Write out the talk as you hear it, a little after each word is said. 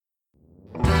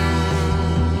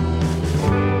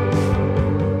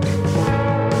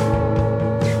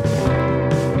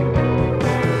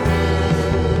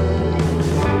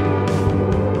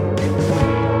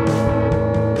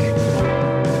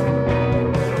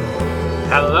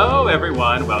Hello,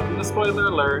 everyone. Welcome to Spoiler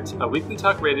Alert, a weekly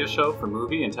talk radio show for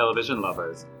movie and television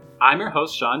lovers. I'm your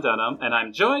host, Sean Dunham, and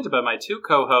I'm joined by my two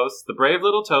co-hosts, the brave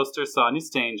little toaster, Sonia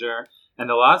Stanger, and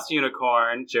the lost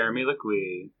unicorn, Jeremy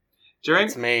Lequi.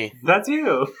 That's me. That's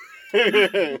you.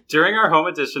 During our home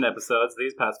edition episodes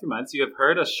these past few months, you have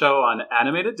heard a show on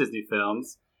animated Disney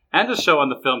films and a show on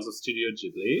the films of Studio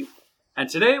Ghibli. And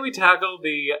today we tackle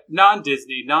the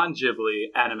non-Disney,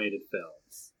 non-Ghibli animated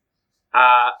films.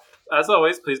 As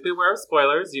always, please be aware of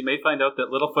spoilers. You may find out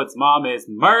that Littlefoot's mom is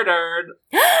murdered.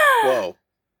 Whoa.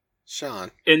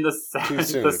 Sean. In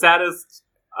the saddest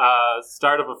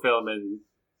start of a film in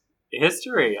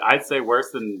history. I'd say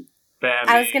worse than Bambi.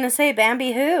 I was going to say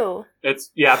Bambi Who.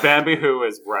 Bambi Who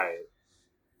is right.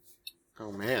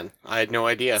 Oh, man. I had no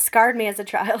idea. Scarred me as a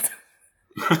child.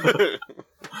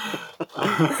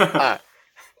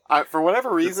 For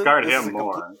whatever reason... It scarred him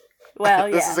more. Well,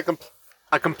 yeah. This is a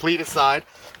complete aside,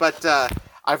 but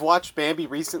I've watched Bambi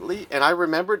recently, and I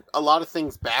remembered a lot of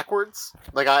things backwards.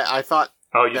 Like, I thought...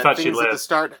 Oh, you thought she lived. Things at the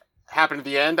start happened at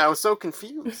the end. I was so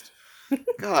confused.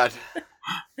 God.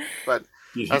 But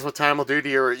that's what time will do to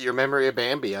your memory of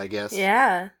Bambi, I guess.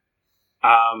 Yeah.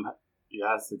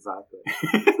 Yes, exactly.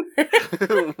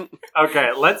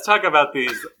 Okay, let's talk about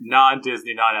these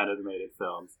non-Disney, non-animated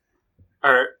films.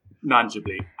 Or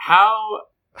non-Ghibli.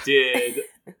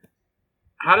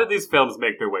 How did these films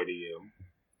make their way to you?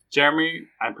 Jeremy,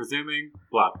 I'm presuming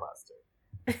Blockbuster.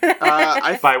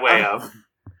 By way of.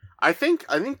 I think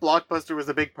Blockbuster was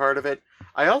a big part of it.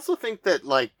 I also think that,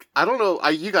 like, I don't know,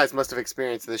 you guys must have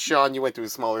experienced this. Sean, you went to a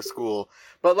smaller school.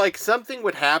 But, like, something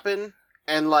would happen,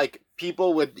 and, like,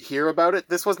 people would hear about it.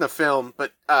 This wasn't a film,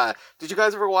 but did you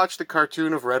guys ever watch the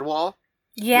cartoon of Redwall?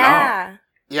 Yeah. No.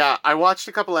 Yeah, I watched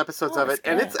a couple episodes of it,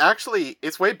 good. and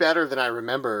it's way better than I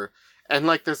remember. And,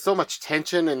 like, there's so much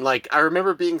tension, and, like, I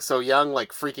remember being so young,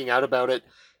 like, freaking out about it.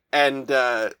 And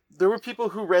there were people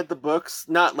who read the books,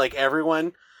 not, like,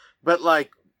 everyone, but,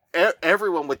 like,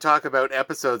 everyone would talk about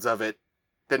episodes of it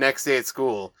the next day at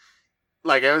school.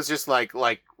 Like, it was just, like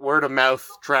word of mouth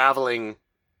traveling.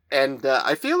 And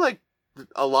I feel like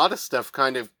a lot of stuff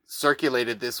kind of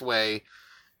circulated this way.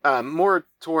 More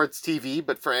towards TV,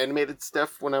 but for animated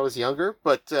stuff when I was younger.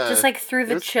 But just like through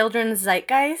the children's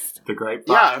zeitgeist? The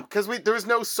grapevine. Yeah, because there was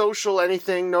no social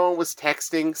anything. No one was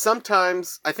texting.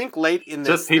 Sometimes, I think late in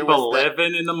this... Just people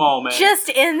living in the moment. Just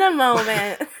in the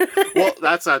moment. Well,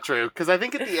 that's not true. Because I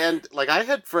think at the end, like, I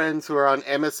had friends who were on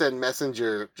MSN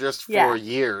Messenger just for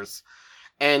years.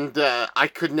 And I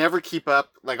could never keep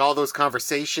up, like, all those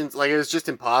conversations. Like, it was just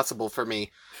impossible for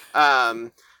me.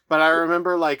 But I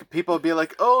remember, like, people would be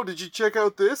like, oh, did you check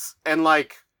out this? And,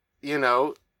 like, you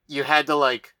know, you had to,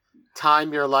 like,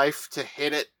 time your life to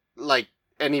hit it, like,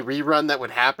 any rerun that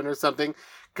would happen or something.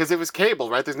 Because it was cable,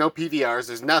 right? There's no PVRs,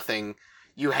 there's nothing.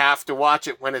 You have to watch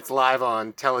it when it's live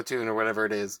on Teletoon or whatever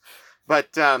it is.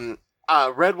 But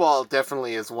Redwall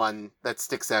definitely is one that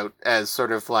sticks out as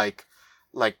sort of, like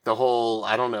the whole,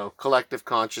 I don't know, collective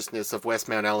consciousness of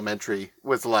Westmount Elementary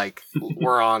was like,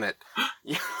 we're on it.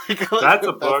 That's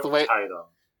a book title.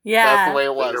 Yeah. That's the way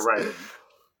it was. You're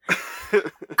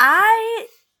right.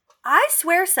 I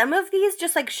swear some of these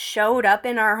just like showed up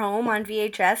in our home on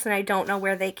VHS and I don't know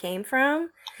where they came from.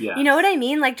 Yeah. You know what I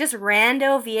mean? Like just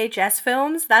rando VHS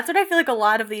films. That's what I feel like a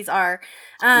lot of these are.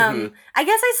 I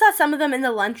guess I saw some of them in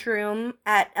the lunchroom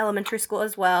at elementary school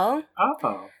as well.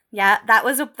 Oh. Yeah, that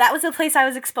was a place I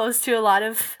was exposed to a lot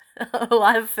of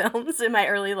films in my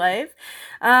early life.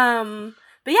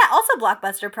 But yeah, also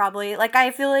Blockbuster probably. Like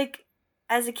I feel like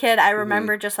as a kid I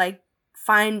remember just like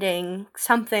finding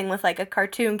something with like a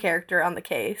cartoon character on the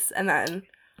case and then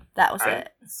that was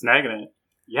it. Snagging it.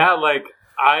 Yeah, like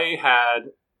I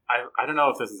don't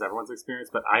know if this is everyone's experience,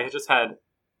 but I just had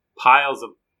piles of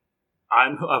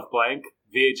blank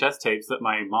VHS tapes that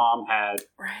my mom had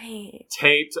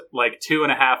taped like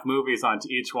 2.5 movies onto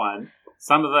each one.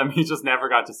 Some of them you just never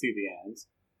got to see the end.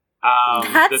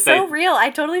 That's so real. I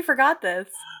totally forgot this.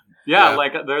 Yeah,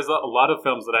 like there's a lot of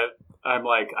films that I'm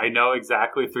like, I know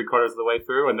exactly 3/4 of the way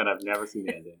through and then I've never seen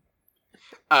the ending.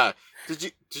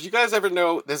 Did you guys ever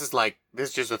know, this is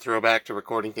just a throwback to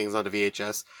recording things onto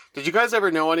VHS. Did you guys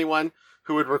ever know anyone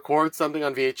who would record something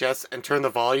on VHS and turn the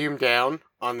volume down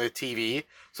on the TV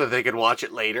so they could watch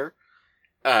it later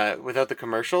without the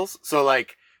commercials? So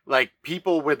like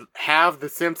people would have The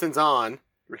Simpsons on,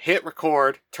 hit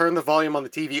record, turn the volume on the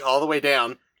TV all the way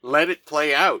down, let it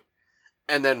play out,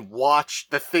 and then watch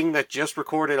the thing that just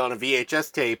recorded on a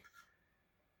VHS tape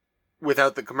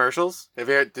without the commercials. Did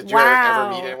you ever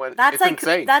meet anyone? That's it's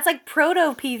insane. That's like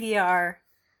proto PVR.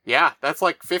 Yeah, that's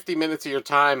like 50 minutes of your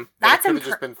time. That's it could have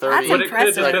just been 30. That's But it could have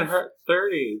impressive. just been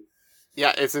 30.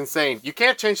 Yeah, it's insane. You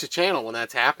can't change the channel when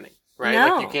that's happening, right?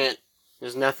 No. Like, you can't,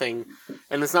 there's nothing,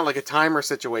 and it's not like a timer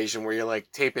situation where you're,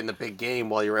 like, taping the big game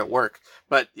while you're at work.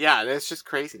 But, yeah, it's just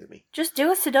crazy to me. Just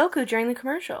do a Sudoku during the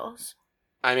commercials.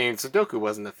 I mean, Sudoku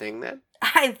wasn't a thing then.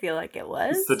 I feel like it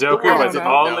was. Sudoku I was don't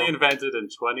know. only invented in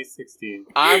 2016.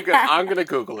 I'm gonna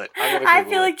Google it. I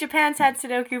feel like Japan's had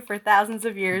Sudoku for thousands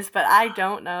of years, but I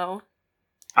don't know.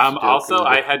 Also,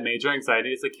 I had major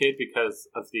anxiety as a kid because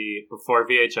of before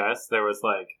VHS, there was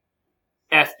like,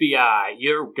 FBI,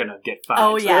 you're gonna get fined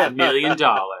Oh, yeah. $1 million.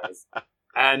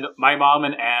 And my mom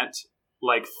and aunt,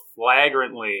 like,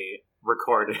 flagrantly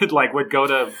recorded, like, would go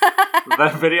to the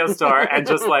video store and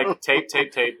just, like, tape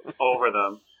over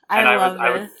them. And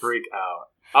I would freak out.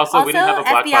 Also, we didn't have a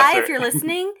Blockbuster. FBI, if you're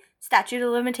listening, statute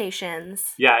of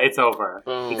limitations. Yeah, it's over.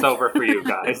 Boom. It's over for you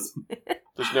guys.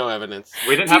 There's no evidence.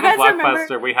 We didn't Do you have a guys Blockbuster.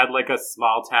 remember- We had like a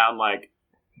small town, like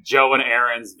Joe and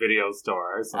Aaron's video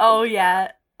store. Or something. Oh,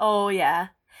 yeah. Oh, yeah.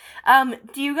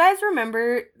 Do you guys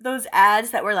remember those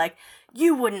ads that were like,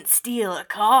 you wouldn't steal a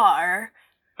car,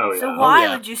 Oh yeah. so why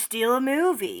yeah. would you steal a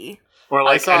movie? Or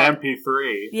like I saw- an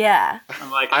MP3. Yeah.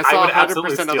 I'm like, I saw would 100%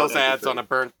 absolutely of steal those an ads MP3. on a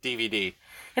burnt DVD.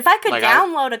 If I could Like,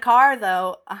 download a car,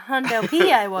 though, $100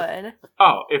 P, I would.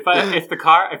 Oh, if I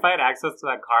had access to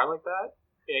that car like that,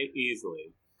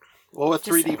 easily. Well, with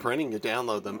Just 3D saying. printing, you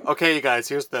download them. Okay, you guys,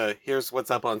 here's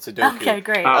what's up on Sudoku. Okay,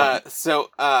 great.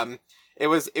 It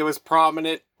was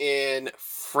prominent in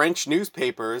French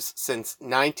newspapers since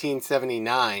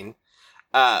 1979,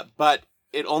 but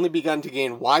it only begun to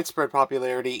gain widespread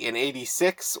popularity in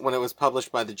 86 when it was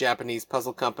published by the Japanese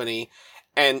puzzle company,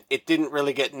 and it didn't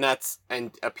really get nuts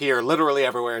and appear literally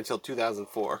everywhere until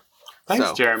 2004. Thanks,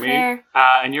 So- Jeremy. Fair.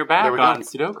 And you're back There we go. on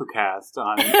Sudoku Cast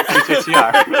on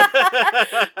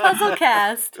CTTR. Puzzle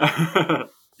cast.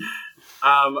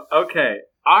 Okay.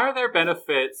 Are there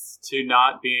benefits to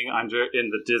not being in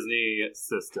the Disney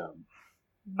system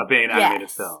of being an animated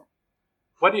Yes. film?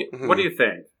 What do you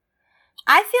think?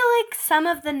 I feel like some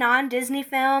of the non-Disney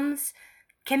films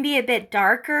can be a bit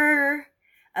darker,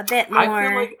 a bit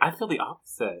more. I feel the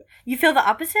opposite. You feel the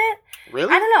opposite?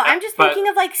 Really? I don't know. I'm just But- thinking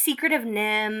of like Secret of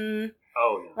Nim,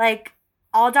 Oh yeah. like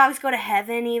All Dogs Go to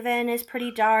Heaven. Even is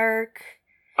pretty dark.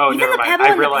 Oh, Even never the mind. Pebble I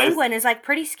and the realized Penguin is like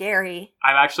pretty scary.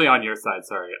 I'm actually on your side.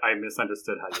 Sorry, I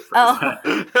misunderstood how you phrased Oh.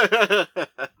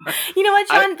 that. You know what,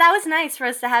 John? That was nice for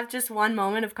us to have just one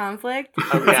moment of conflict. Oh,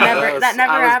 It's never- that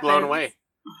never I was happens. blown away.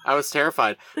 I was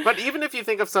terrified. But even if you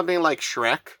think of something like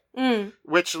Shrek, Mm.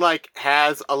 which like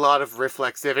has a lot of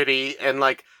reflexivity and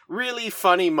like really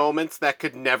funny moments that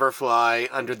could never fly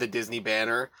under the Disney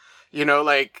banner, you know,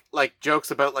 like jokes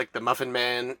about like the Muffin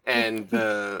Man and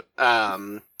the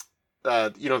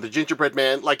the gingerbread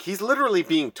man, like he's literally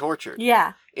being tortured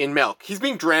Yeah. in milk. He's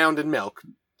being drowned in milk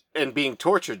and being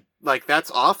tortured. Like that's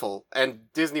awful,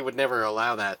 and Disney would never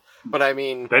allow that. But I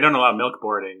mean, They don't allow milk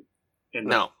boarding in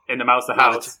the Mouse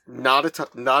House. not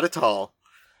at all.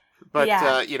 But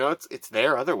Yeah. it's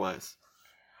there otherwise.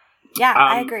 Yeah,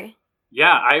 I Um, agree.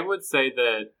 Yeah, I would say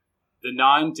that the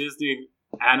non-Disney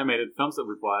animated films that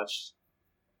we've watched,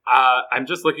 I'm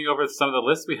just looking over some of the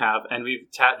lists we have, and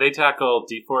they tackle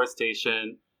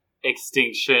deforestation,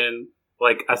 extinction,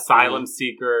 like asylum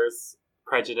seekers,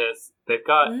 prejudice. They've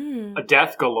got a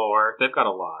death galore. They've got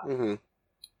a lot. Mm-hmm.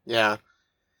 Yeah.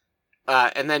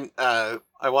 And then I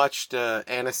watched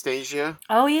Anastasia.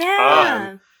 Oh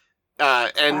yeah.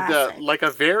 Classic. Like a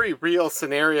very real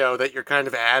scenario that you're kind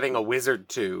of adding a wizard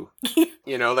to.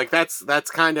 You know, like that's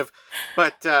kind of,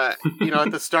 but at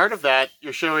the start of that,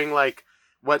 you're showing like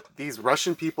what these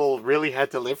Russian people really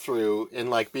had to live through in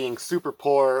like being super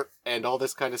poor and all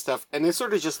this kind of stuff, and they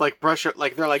sort of just like brush it,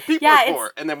 like they're like people are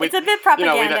poor, and then it's a bit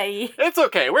propaganda-y. it's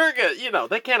okay, we're good,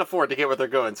 they can't afford to get where they're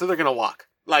going, so they're gonna walk.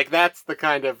 Like that's the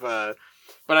kind of, but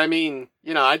I mean,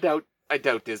 I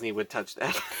doubt Disney would touch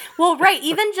that. Well, right,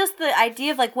 even just the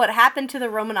idea of like what happened to the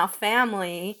Romanov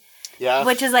family. Yeah.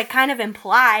 Which is like kind of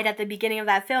implied at the beginning of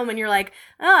that film, and you're like,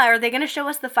 oh, are they going to show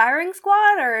us the firing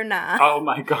squad or nah? Oh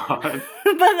my god.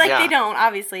 But like they don't,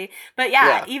 obviously. But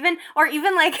yeah, even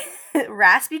like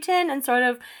Rasputin and sort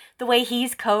of the way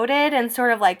he's coded and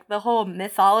sort of like the whole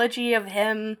mythology of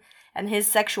him and his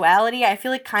sexuality, I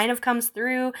feel like kind of comes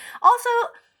through. Also,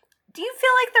 do you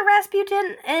feel like the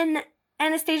Rasputin in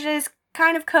Anastasia is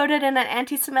kind of coded in an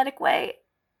anti-Semitic way?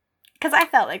 Because I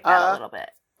felt like that a little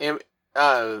bit.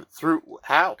 Through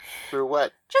how? Through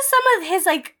what? Just some of his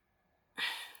like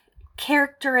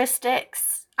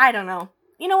characteristics. I don't know.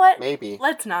 You know what? Maybe.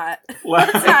 Let's not.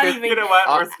 Let's not even. You know what?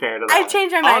 We're scared of that. I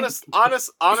changed my mind.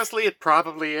 Honestly, it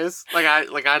probably is. I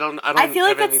don't. I feel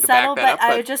like have anything it's to back subtle, that but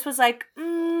up, I just was like,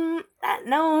 that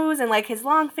nose and like his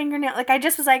long fingernail. Like I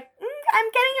just was like, I'm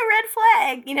getting a red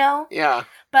flag, you know? Yeah.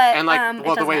 But, and, like, it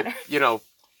well, the doesn't way, matter. you know,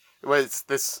 was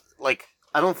this, like,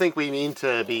 I don't think we mean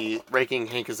to be raking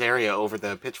Hank Azaria over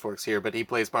the pitchforks here, but he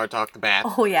plays Bartok the Bat,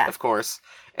 Oh, yeah. of course.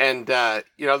 And,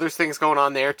 you know, there's things going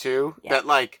on there, too, Yeah. that,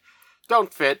 like,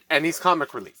 don't fit, and he's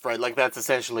comic relief, right? Like, that's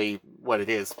essentially what it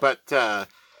is. But,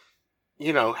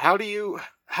 you know, how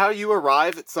you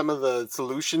arrive at some of the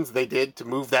solutions they did to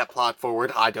move that plot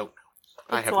forward, I don't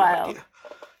know. I have wild. no idea.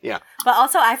 Yeah. But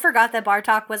also, I forgot that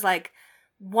Bartok was, like,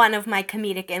 one of my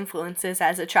comedic influences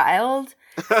as a child.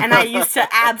 And I used to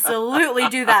absolutely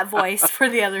do that voice for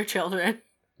the other children.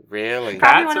 Really?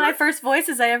 Probably one of my first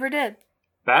voices I ever did.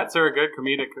 Bats are a good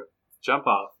comedic jump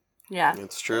off. Yeah.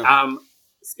 It's true.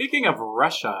 Speaking of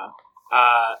Russia,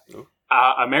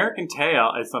 American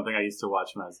Tail is something I used to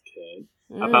watch when I was a kid.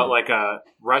 About, like, a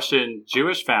Russian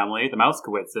Jewish family, the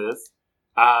Mouskowitzes,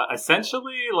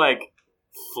 essentially, like,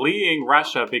 fleeing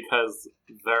Russia because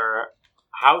their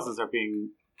houses are being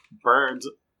burned,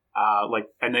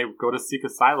 and they go to seek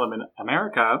asylum in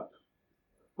America.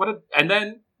 And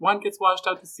then one gets washed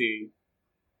out to sea.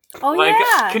 Oh, like,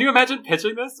 yeah. Can you imagine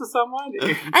pitching this to someone?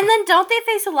 And then don't they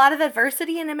face a lot of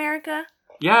adversity in America?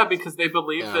 Yeah, because they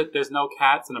believe that there's no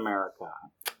cats in America.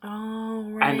 Oh,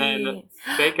 right. And then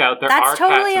fake out there That's are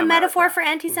totally cats in a metaphor America. for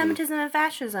anti-Semitism and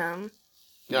fascism.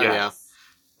 Yeah.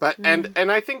 But, and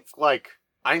I think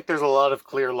there's a lot of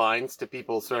clear lines to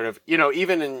people sort of, you know,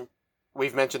 even in,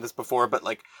 we've mentioned this before, but,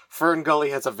 like, Fern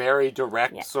Gully has a very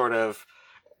direct sort of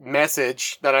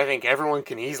message that I think everyone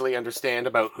can easily understand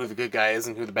about who the good guy is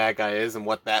and who the bad guy is and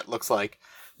what that looks like.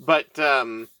 But,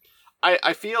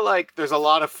 I feel like there's a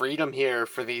lot of freedom here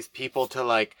for these people to,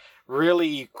 like,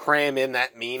 really cram in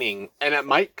that meaning. And it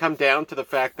might come down to the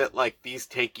fact that, like, these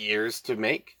take years to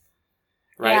make.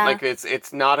 Right? Yeah. Like,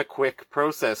 it's not a quick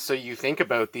process. So you think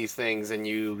about these things and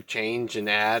you change and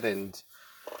add and,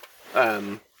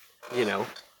 you know,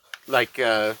 like,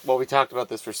 well, we talked about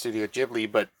this for Studio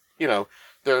Ghibli, but, you know,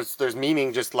 there's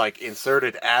meaning just, like,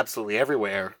 inserted absolutely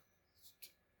everywhere.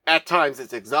 At times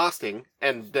it's exhausting,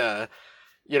 and,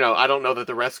 you know, I don't know that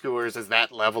The Rescuers is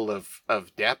that level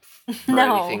of depth or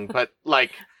anything, but,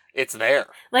 like, it's there.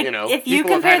 Like, you know, if you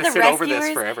people compare have had the to sit over this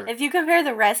Rescuers, forever. if you compare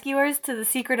the Rescuers to The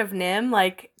Secret of Nim,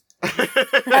 like,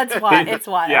 that's wild. It's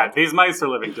wild. Yeah, these mice are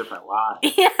living different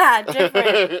lives. Yeah,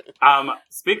 different.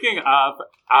 Speaking of,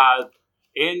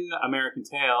 in American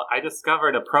Tail, I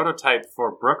discovered a prototype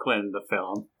for Brooklyn, the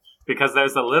film, because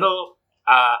there's a little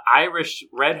Irish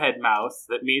redhead mouse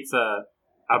that meets a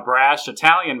brash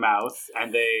Italian mouse,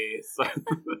 and they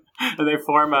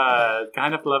form a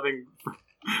kind of loving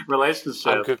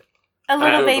relationship. A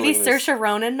little baby Googling Saoirse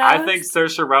Ronan mouse. I think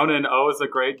Saoirse Ronan owes a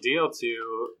great deal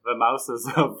to the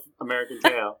mouses of American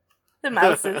Tail. The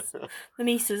mouses. The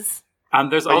Mises.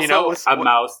 There's also a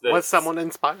mouse that was someone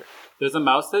inspired. There's a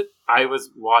mouse that I was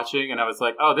watching, and I was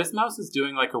like, "Oh, this mouse is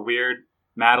doing like a weird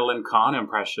Madeline Kahn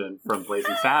impression from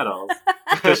Blazing Saddles."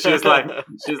 Because she's like,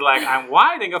 "I'm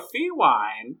whining a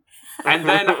feline," and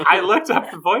then I looked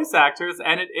up the voice actors,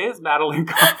 and it is Madeline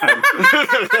Kahn.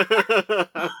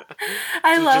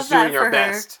 I love just that doing for her her.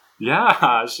 best.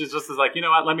 Yeah, she's just like, you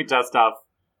know what? Let me dust off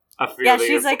a few. Yeah, of these.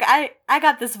 she's like, I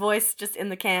got this voice just in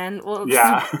the can. We'll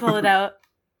Yeah. just pull it out.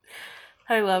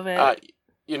 I love it.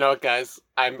 You know what, guys?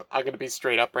 I'm going to be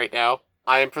straight up right now.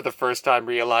 I am for the first time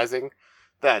realizing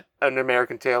that An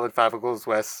American Tail and Five Goes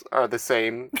West are the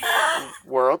same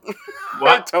world.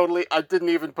 What? I didn't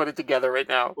even put it together right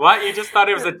now. What? You just thought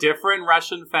it was a different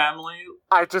Russian family?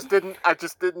 I didn't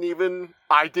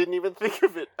even think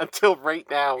of it until right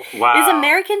now. Wow. Is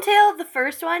American Tail the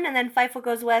first one, and then Fievel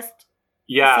Goes West?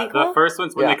 Yeah, sequel? the first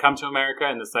one's when they come to America,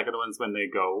 and the second one's when they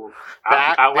go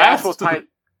That- out the west.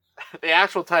 The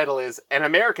actual title is An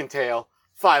American Tail,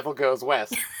 Fievel Goes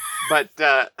West. But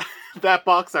that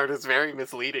box art is very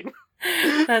misleading.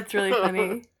 That's really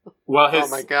funny. Well, Oh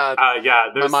my god. yeah,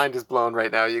 My there's mind is blown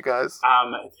right now, you guys.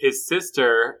 his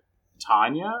sister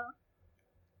Tanya.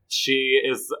 She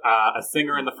is a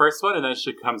singer in the first one, and then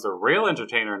she becomes a real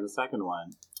entertainer in the second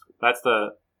one. That's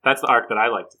the arc that I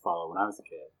liked to follow when I was a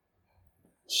kid.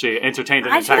 She entertained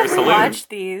an I should entire have saloon. rewatched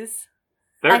these.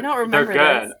 I don't remember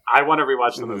They're good. this. I want to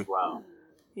rewatch them as well.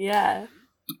 Yeah.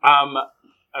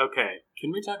 Okay.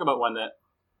 Can we talk about one that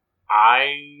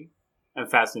I am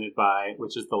fascinated by,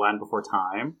 which is The Land Before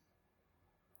Time?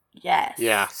 Yes.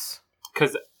 Yes.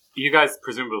 Because you guys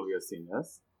presumably have seen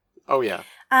this. Oh yeah.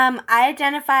 I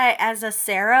identify as a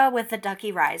Sarah with the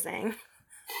Ducky Rising.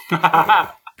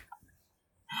 I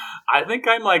think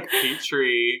I'm like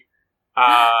Petrie.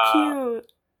 Cute.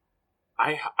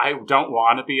 I don't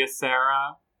want to be a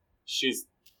Sarah. She's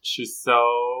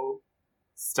so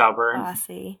stubborn.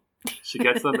 Bossy. She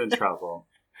gets them in trouble.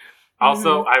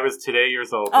 Also, I was today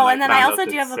years old. Oh, when and then I also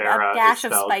do have a dash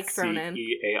of Spike thrown in.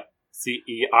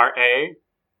 Cera.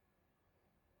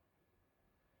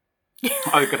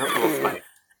 Oh, you could have a little Spike.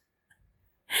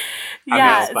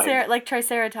 Yeah, Spike. Like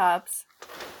Triceratops.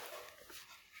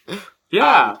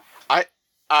 Yeah.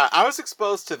 I was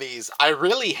exposed to these. I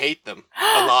really hate them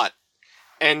a lot.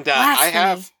 And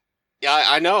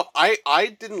I know.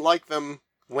 I didn't like them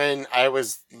when I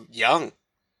was young.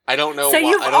 I don't know. So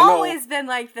you've always been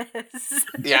like this.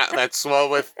 Yeah, that's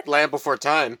with Land Before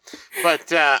Time.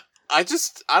 But I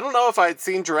don't know if I'd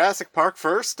seen Jurassic Park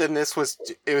first and it was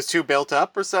too built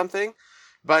up or something.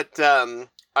 But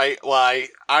I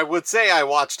would say I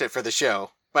watched it for the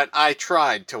show, but I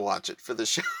tried to watch it for the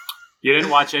show. You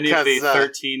didn't watch any of the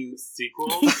 13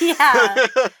 sequels? Yeah.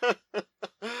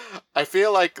 I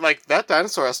feel like that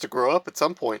dinosaur has to grow up at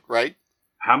some point, right?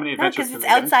 How many adventures? Because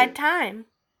it's outside time.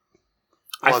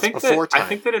 Well, I think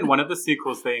that in one of the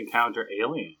sequels they encounter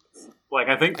aliens. Like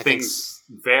I think things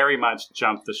very much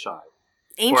jump the shark.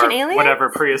 Ancient aliens? Whatever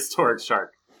prehistoric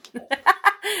shark.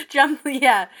 Jump the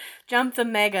mega. Jump the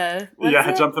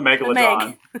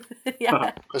megalodon.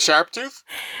 Yeah. The sharp tooth?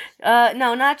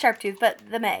 No, not sharp tooth, but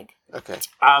the meg. Okay.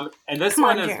 And this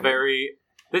one is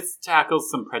this tackles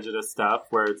some prejudice stuff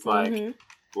where it's like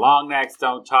long necks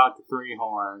don't talk to three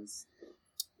horns,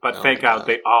 but fake out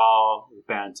they all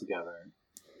band together.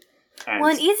 And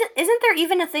isn't there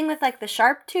even a thing with like the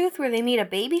sharp tooth where they meet a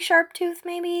baby sharp tooth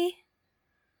maybe?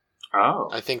 Oh.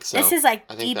 I think so. This is like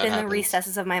deep in the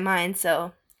recesses of my mind,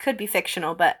 so could be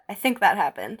fictional, but I think that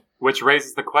happened. Which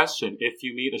raises the question, if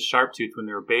you meet a sharp tooth when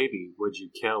they're a baby, would you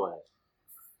kill it?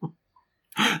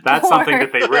 That's something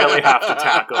that they really have to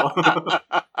tackle.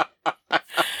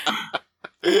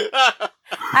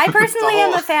 I personally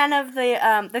am a fan of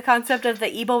the concept of the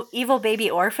evil baby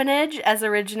orphanage as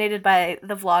originated by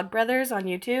the Vlogbrothers on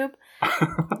YouTube.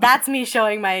 That's me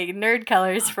showing my nerd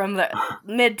colors from the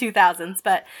mid-2000s.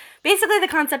 But basically the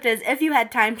concept is if you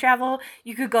had time travel,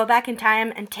 you could go back in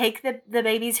time and take the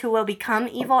babies who will become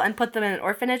evil and put them in an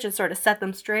orphanage and sort of set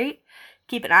them straight.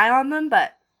 Keep an eye on them,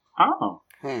 but...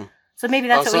 So maybe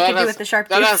that's what we could do with the sharp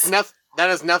tooth. That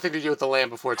has nothing to do with The Land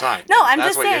Before Time. No, I'm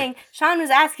just saying. Sean was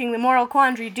asking the moral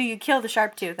quandary: do you kill the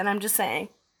sharp tooth? And I'm just saying.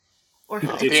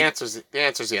 The answer's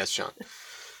yes, Sean.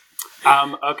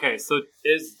 Okay, so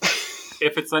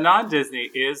if it's a non-Disney,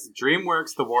 is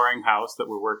DreamWorks the warring house that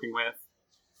we're working with?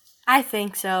 I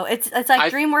think so. It's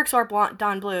like DreamWorks or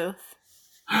Don Bluth.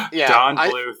 Yeah, Don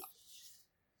Bluth.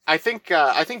 I think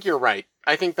you're right.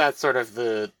 I think that's sort of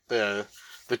the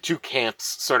two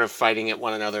camps sort of fighting at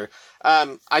one another.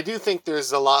 I do think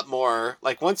there's a lot more,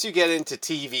 like, once you get into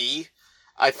TV,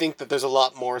 I think that there's a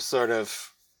lot more sort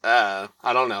of, I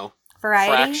don't know.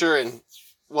 Variety? Fracture and,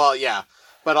 well, yeah.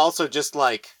 But also just,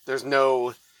 like, there's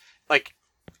no, like,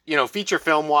 you know, feature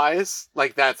film-wise,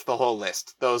 like, that's the whole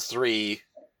list. Those three,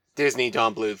 Disney,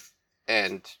 Don Bluth,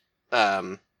 and,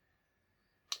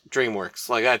 DreamWorks.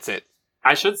 Like, that's it.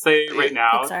 I should say right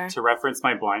now, Pixar. to reference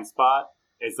my blind spot,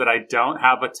 is that I don't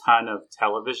have a ton of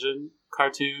television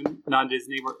cartoon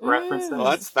non-Disney references.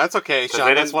 Well, that's okay,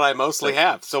 Sean. That's what I mostly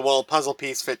have. So we'll puzzle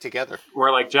piece fit together.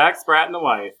 We're like Jack Sprat and the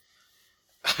wife.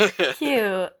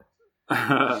 Cute.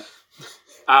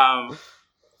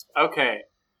 Okay.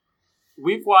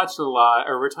 We've watched a lot,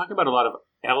 or we're talking about a lot of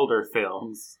elder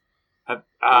films. Have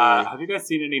you guys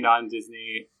seen any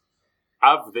non-Disney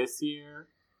of this year,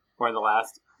 or in the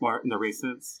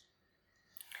recents?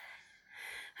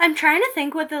 I'm trying to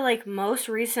think what the most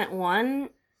recent one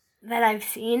that I've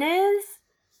seen is.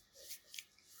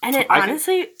 And it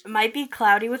honestly might be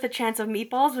Cloudy with a Chance of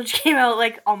Meatballs, which came out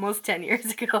almost 10 years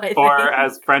ago, I think. Or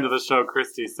as friend of the show,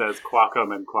 Christy says,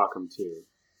 Quackum and Quackum 2.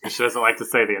 She doesn't like to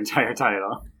say the entire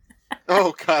title.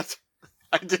 Oh, God.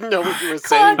 I didn't know what you were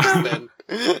saying then.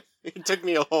 It took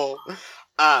me a whole...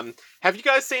 have you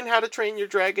guys seen How to Train Your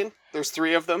Dragon? There's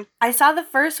 3 of them. I saw the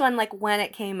first one, when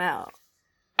it came out.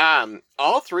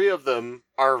 All 3 of them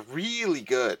are really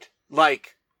good. I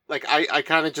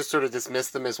kind of just sort of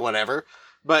dismiss them as whatever.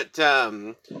 But,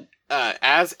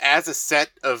 as a set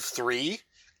of 3,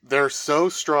 they're so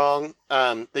strong.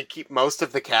 They keep most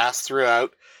of the cast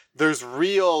throughout. There's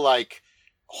real,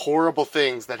 horrible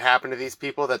things that happen to these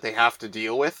people that they have to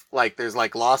deal with. There's,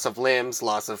 loss of limbs,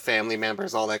 loss of family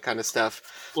members, all that kind of stuff.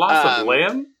 Loss of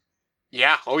limb?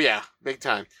 Yeah. Oh, yeah. Big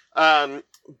time.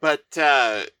 But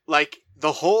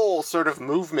the whole sort of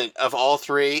movement of all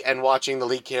 3 and watching the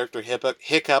lead character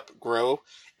Hiccup grow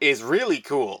is really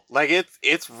cool.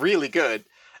 It's really good.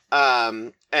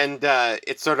 And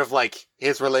it's sort of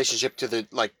his relationship to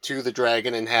the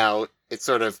dragon and how it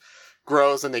sort of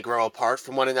grows and they grow apart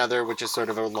from one another, which is sort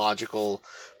of illogical.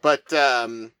 But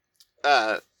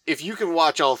if you can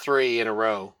watch all three in a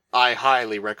row, I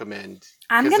highly recommend.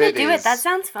 I'm gonna do it. That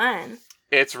sounds fun.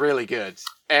 It's really good.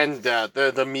 And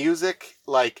the music,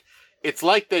 like, it's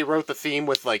like they wrote the theme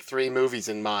with, like, 3 movies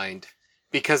in mind.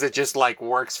 Because it just, like,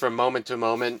 works from moment to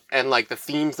moment. And, like, the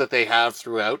themes that they have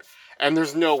throughout. And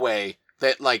there's no way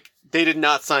that, like, they did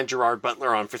not sign Gerard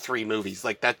Butler on for 3 movies.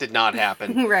 Like, that did not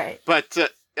happen. Right. But,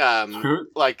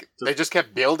 like, they just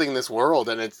kept building this world,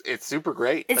 and it's super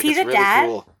great. Is like, he it's the really dad?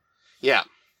 Cool. Yeah.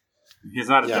 He's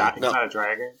not a not a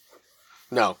dragon.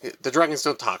 No, the dragons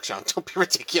don't talk, Sean. Don't be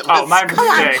ridiculous. Oh, my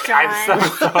mistake. I'm so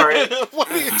sorry. What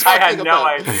are you talking I had no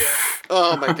about? idea.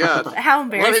 Oh my god. How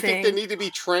embarrassing. Why do you think they need to be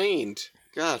trained?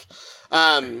 God.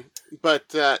 But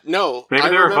no. Maybe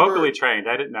they were vocally trained.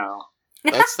 I didn't know.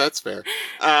 That's fair.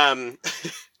 I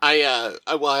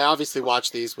obviously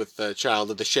watched these with the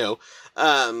child of the show.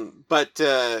 But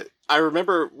I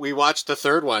remember we watched the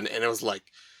third one and it was like,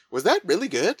 was that really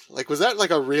good? Like, was that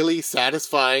like a really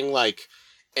satisfying, like,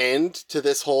 end to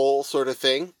this whole sort of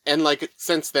thing? And like,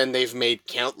 since then they've made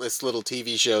countless little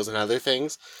TV shows and other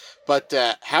things. But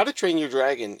How to Train Your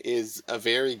Dragon is a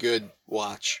very good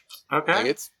watch. Okay. Like,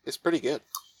 it's pretty good.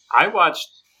 I watched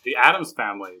The Addams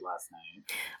Family last night.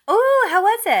 Ooh, how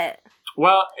was it?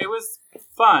 Well, it was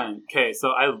fun. Okay,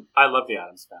 so I love The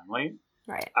Addams Family.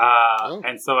 Right.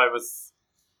 And so I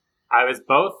was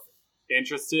both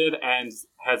interested and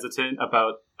hesitant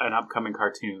about an upcoming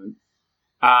cartoon.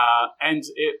 And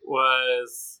it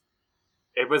was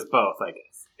both, I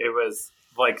guess. It was,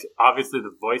 like, obviously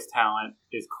the voice talent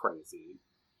is crazy.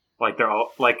 Like, they're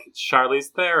all, like, Charlize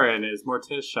Theron is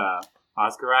Morticia.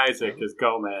 Oscar Isaac is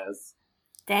Gomez.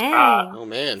 Dang. Oh,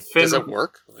 man. Does it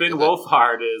work? Finn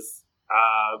Wolfhard is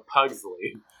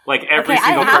Pugsley. Like, every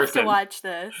single I have person. to watch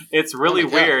this. It's really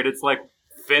weird. It's like,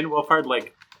 Finn Wolfhard,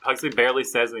 like, Pugsley barely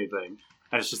says anything.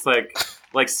 And it's just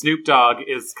like Snoop Dogg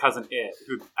is Cousin It,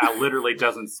 who literally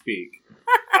doesn't speak.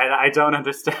 And I don't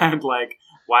understand, like,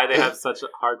 why they have such a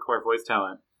hardcore voice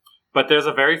talent. But there's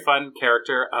a very fun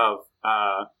character of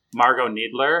Margot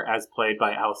Needler, as played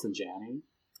by Allison Janney.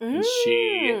 And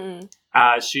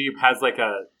she has, like,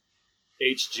 a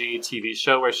HG TV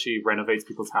show where she renovates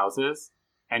people's houses.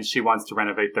 And she wants to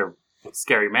renovate their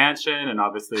scary mansion, and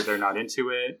obviously they're not into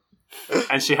it.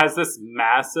 And she has this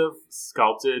massive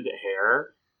sculpted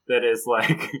hair that is,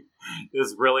 like,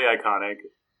 is really iconic.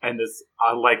 And this,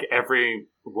 like, every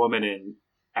woman in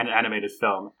an animated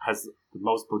film has the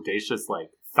most bodacious, like,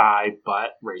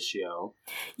 thigh-butt ratio.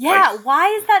 Yeah, like, why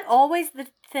is that always the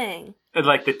thing? And,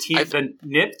 like, the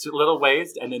nipped little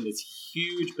waist, and then this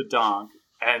huge badonk.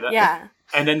 And,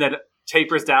 and then that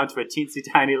tapers down to a teensy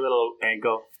tiny little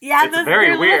ankle. Yeah, it's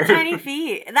very weird. Tiny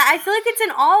feet. I feel like it's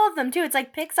in all of them too. It's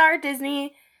like Pixar,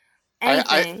 Disney,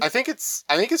 anything. I think it's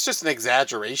just an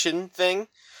exaggeration thing.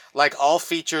 Like, all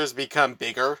features become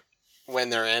bigger when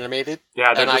they're animated.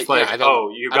 Yeah, they're just like,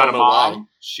 you got a mom? Why.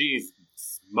 She's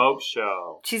smoke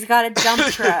show. She's got a dump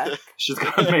truck. She's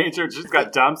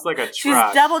got dumps like a truck.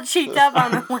 She's double cheeked up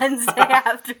on a Wednesday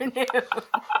afternoon.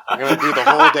 I'm gonna do the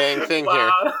whole dang thing here.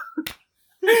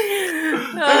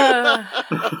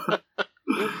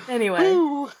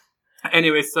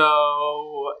 Anyway,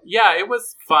 so yeah, it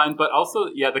was fun, but also,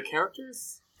 yeah, the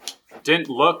characters didn't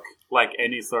look like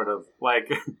any sort of,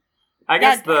 like, I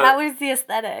guess how is the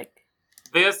aesthetic?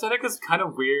 The aesthetic is kind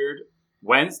of weird.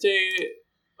 Wednesday's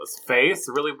face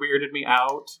really weirded me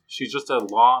out. She's just a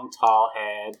long, tall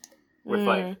head with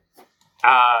like,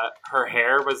 her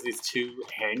hair was these 2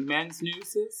 hangman's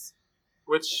nooses,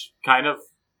 which kind of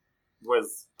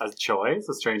was a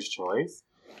strange choice.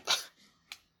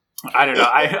 I don't know.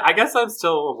 I guess I'm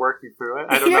still working through it.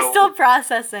 I don't know. You're still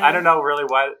processing. I don't know really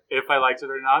if I liked it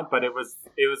or not, but it was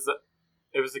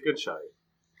a good show.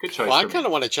 Good choice. Well, I kind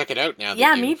of want to check it out now.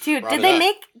 Yeah, me too. Did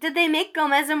they make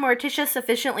Gomez and Morticia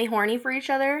sufficiently horny for each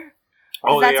other?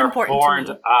 Oh, they are horned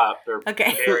up. They're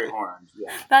very horned.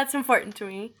 Yeah. That's important to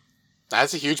me.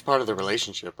 That's a huge part of the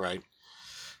relationship, right?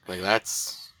 Like,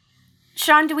 that's...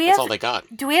 Sean, that's all they got.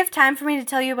 Do we have time for me to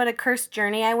tell you about a cursed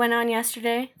journey I went on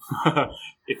yesterday?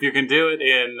 If you can do it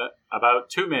in about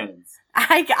 2 minutes.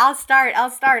 I'll start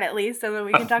at least, and then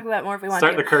we can talk about it more if we want to.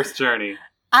 Start the cursed journey.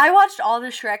 I watched all the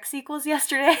Shrek sequels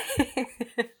yesterday.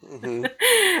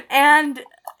 And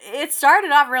it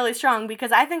started off really strong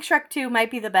because I think Shrek 2 might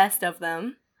be the best of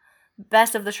them.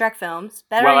 Best of the Shrek films.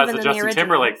 Better well, even as a than Justin the original.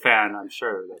 Timberlake fan, I'm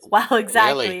sure. Well,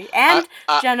 exactly. Really? And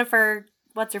Jennifer,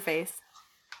 what's her face?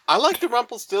 I like the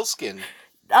Rumpelstiltskin.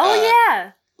 Oh,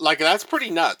 yeah. Like, that's pretty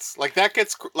nuts. Like, that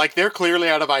gets, like, they're clearly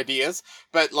out of ideas,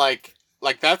 but, like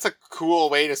that's a cool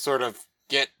way to sort of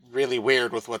get really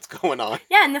weird with what's going on.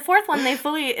 Yeah, in the fourth one, they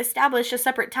fully established a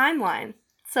separate timeline.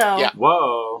 So, Yeah.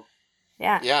 Whoa.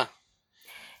 Yeah. Yeah.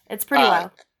 It's pretty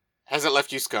wild. Has it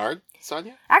left you scarred,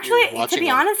 Sonia? Actually, to be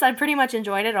honest, I pretty much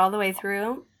enjoyed it all the way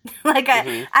through. Like,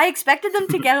 I expected them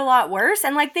to get a lot worse,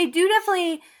 and, like, they do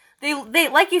definitely... They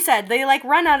like you said, they, like,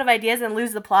 run out of ideas and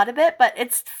lose the plot a bit, but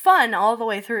it's fun all the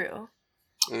way through.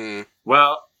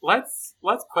 Well, let's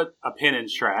put a pin in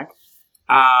Shrek.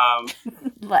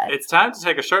 It's time to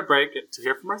take a short break to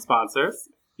hear from our sponsors.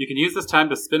 You can use this time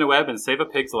to spin a web and save a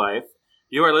pig's life.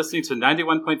 You are listening to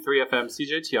 91.3 FM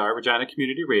CJTR, Regina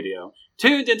Community Radio.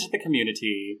 Tuned into the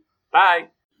community. Bye.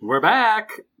 We're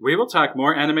back. We will talk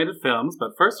more animated films,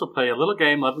 but first we'll play a little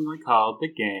game lovingly called The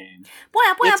Game.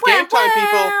 It's game time,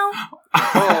 people.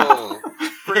 Oh.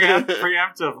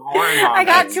 Preemptive horn honking. I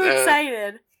got too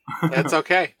excited. That's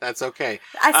okay. That's okay.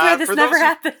 I swear this never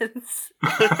happens.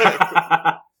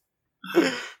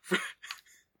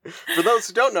 For those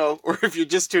who don't know, or if you're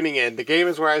just tuning in, the game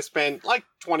is where I spend like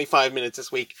 25 minutes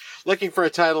this week looking for a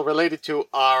title related to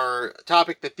our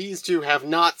topic that these two have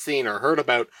not seen or heard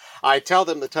about. I tell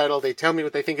them the title, they tell me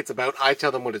what they think it's about, I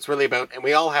tell them what it's really about, and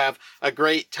we all have a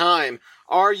great time.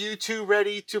 Are you two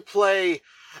ready to play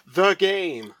the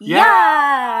game?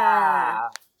 Yeah!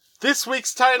 This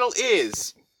week's title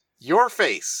is Your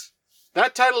Face.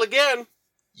 That title again,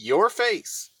 Your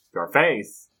Face. Your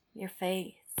Face. Your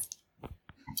Face.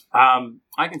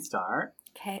 I can start.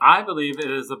 Okay. I believe it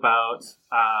is about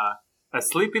a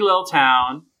sleepy little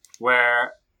town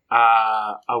where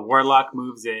a warlock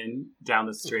moves in down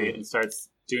the street and starts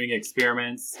doing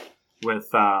experiments with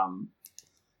how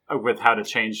to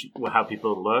change how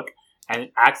people look,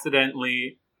 and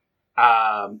accidentally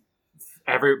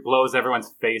blows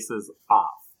everyone's faces off.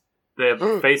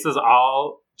 The faces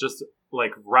all just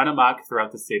like run amok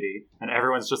throughout the city, and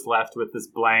everyone's just left with this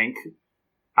blank,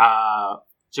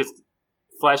 just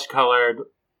flesh-colored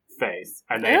face,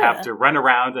 and they have to run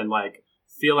around and like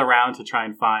feel around to try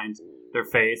and find their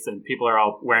face, and people are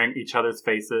all wearing each other's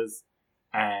faces,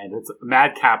 and it's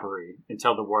madcapery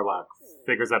until the warlock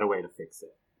figures out a way to fix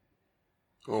it.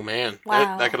 Oh man,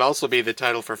 wow. That could also be the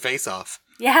title for Face Off.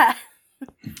 Yeah.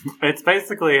 It's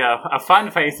basically a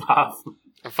fun face-off.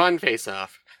 A fun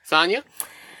face-off. Sonia?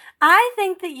 I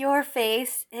think that Your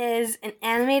Face is an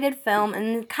animated film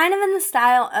and kind of in the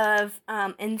style of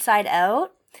Inside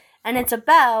Out, and it's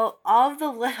about all of the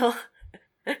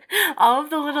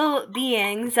little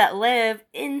beings that live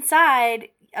inside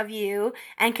of you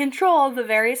and control the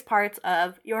various parts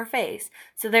of your face.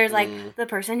 So there's like the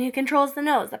person who controls the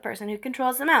nose, the person who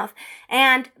controls the mouth,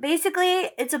 and basically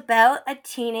it's about a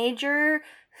teenager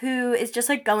who is just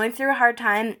like going through a hard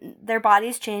time. Their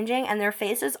body's changing and their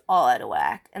face is all out of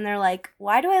whack. And they're like,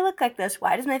 why do I look like this?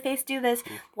 Why does my face do this?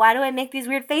 Why do I make these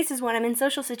weird faces when I'm in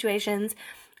social situations?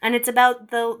 And it's about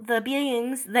the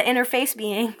beings, the interface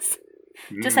beings,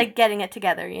 just like getting it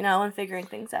together, you know, and figuring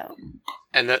things out.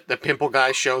 And the pimple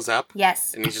guy shows up.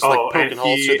 Yes. And he's just like poking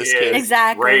holes through the skin.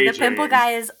 Exactly. Raging. The pimple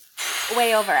guy is way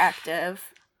overactive.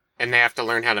 And they have to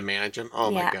learn how to manage him.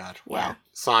 Oh my god. Wow. Yeah.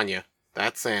 Sonia.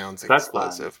 That sounds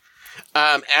explosive.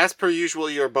 As per usual,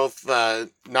 you're both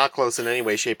not close in any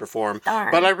way, shape, or form.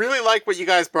 Darn. But I really like what you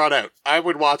guys brought out. I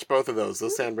would watch both of those.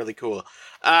 Those sound really cool.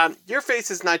 Your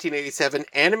Face is 1987,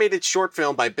 animated short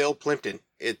film by Bill Plympton.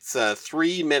 It's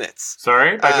 3 minutes.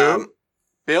 Sorry? By who?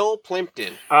 Bill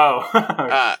Plympton. Oh.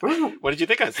 What did you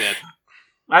think I said?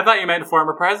 I thought you meant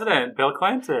former president, Bill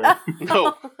Clinton.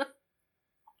 No.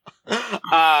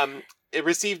 It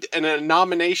received a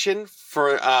nomination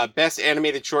for Best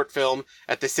Animated Short Film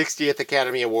at the 60th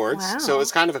Academy Awards, so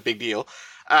it's kind of a big deal.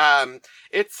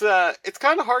 It's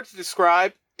kind of hard to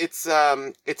describe. It's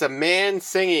a man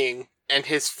singing, and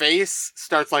his face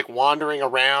starts like wandering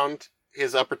around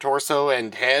his upper torso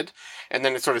and head, and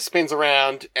then it sort of spins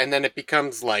around, and then it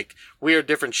becomes like weird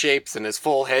different shapes, and his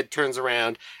full head turns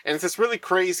around, and it's this really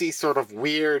crazy sort of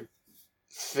weird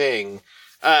thing.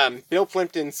 Bill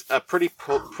Plympton's a pretty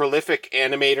prolific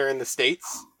animator in the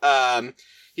States.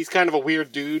 He's kind of a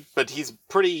weird dude, but he's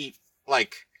pretty,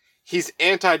 like, he's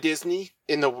anti-Disney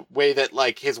in the way that,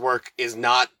 like, his work is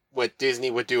not what Disney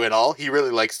would do at all. He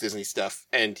really likes Disney stuff,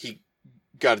 and he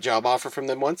got a job offer from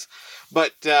them once.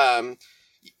 But,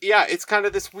 yeah, it's kind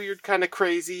of this weird, kind of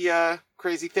crazy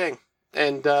thing.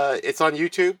 And, it's on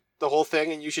YouTube, the whole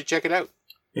thing, and you should check it out.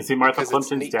 Is he Martha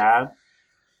Plimpton's dad?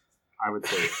 I would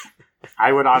say.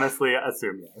 I would honestly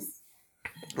assume yes.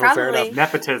 Well, fair enough.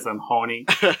 Nepotism, honey.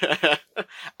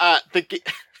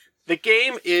 The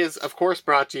game is, of course,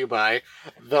 brought to you by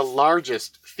the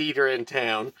largest theater in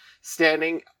town,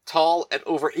 standing tall at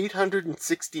over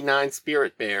 869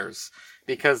 spirit bears.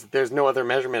 because there's no other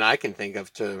measurement I can think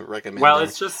of to recommend. Well, them.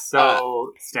 it's just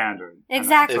so standard.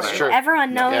 Exactly. It's true.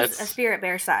 Everyone knows Yeah, a spirit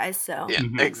bear size, so. Yeah,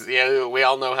 Mhm. yeah, we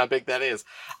all know how big that is.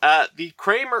 The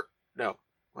Kramer... No.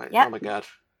 Wait, Yep. Oh my god.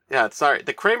 Yeah, sorry.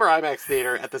 The Kramer IMAX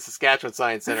Theater at the Saskatchewan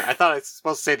Science Center. I thought I was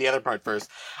supposed to say the other part first.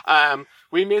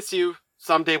 We miss you.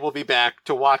 Someday we'll be back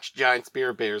to watch giant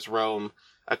spirit bears roam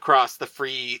across the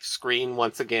free screen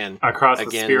once again. Across the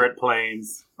spirit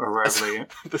plains, or wherever they...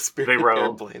 The spirit They roam.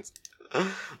 airplanes.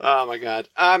 Oh my god.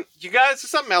 You guys, there's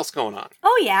something else going on.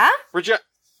 Oh, yeah?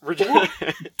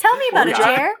 Tell me about it,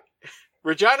 Regina- Jer.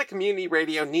 Regina Community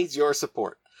Radio needs your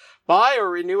support. Buy or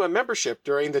renew a membership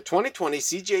during the 2020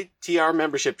 CJTR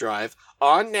membership drive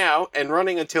on now and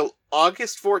running until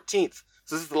August 14th.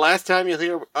 So this is the last time you'll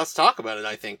hear us talk about it,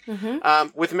 I think.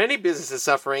 Mm-hmm. With many businesses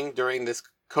suffering during this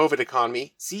COVID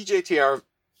economy, CJTR's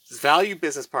value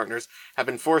business partners have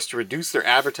been forced to reduce their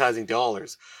advertising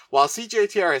dollars. While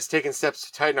CJTR has taken steps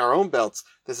to tighten our own belts,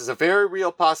 this is a very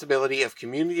real possibility of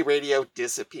community radio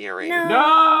disappearing.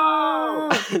 No!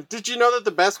 Did you know that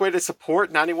the best way to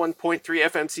support 91.3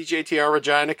 FM CJTR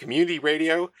Regina Community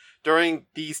Radio during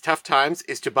these tough times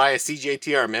is to buy a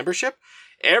CJTR membership?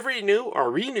 Every new or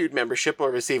renewed membership will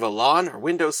receive a lawn or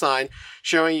window sign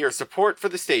showing your support for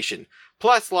the station,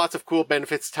 plus lots of cool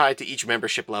benefits tied to each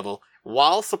membership level,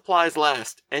 while supplies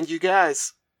last. And you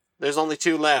guys, there's only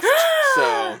 2 left,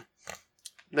 so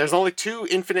there's only 2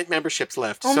 infinite memberships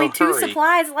left, Only so 2 hurry.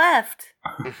 supplies left.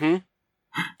 Mm-hmm.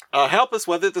 Help us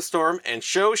weather the storm and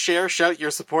shout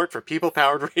your support for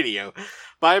people-powered radio.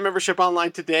 Buy a membership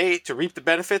online today to reap the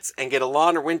benefits and get a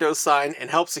lawn or window sign and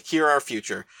help secure our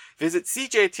future. Visit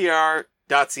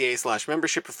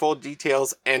cjtr.ca/membership for full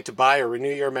details and to buy or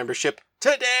renew your membership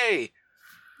today.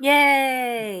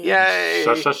 Yay! Yay!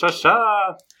 Sha.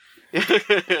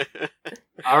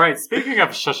 All right, speaking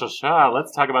of sha,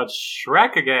 let's talk about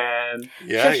Shrek again.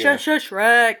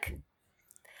 Shrek.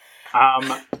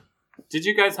 Did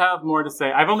you guys have more to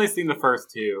say? I've only seen the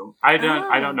first 2. I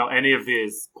don't know any of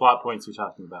these plot points you're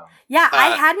talking about. Yeah,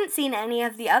 I hadn't seen any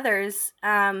of the others.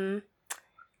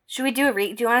 Should we do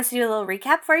do you want us to do a little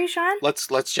recap for you, Sean? Let's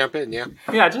jump in, yeah.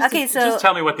 Yeah, just so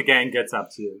tell me what the gang gets up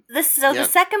to. The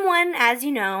second one, as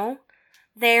you know,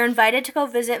 they're invited to go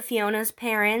visit Fiona's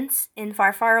parents in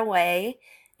Far, Far Away,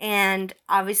 and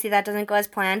obviously that doesn't go as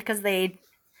planned because they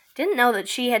didn't know that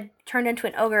she had turned into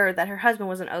an ogre, or that her husband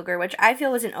was an ogre, which I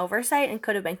feel was an oversight and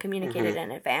could have been communicated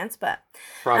in advance, but...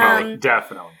 Probably.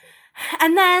 Definitely.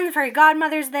 And then the fairy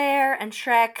godmother's there, and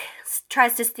Shrek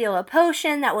tries to steal a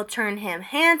potion that will turn him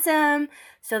handsome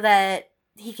so that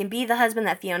he can be the husband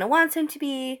that Fiona wants him to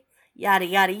be. Yada,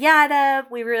 yada, yada.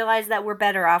 We realize that we're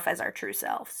better off as our true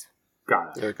selves.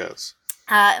 Got it. There it goes.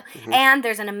 And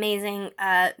there's an amazing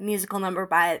musical number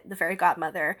by the fairy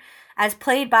godmother, as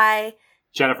played by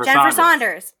Jennifer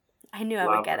Saunders. I knew I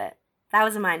would get it. That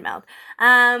was a mind meld.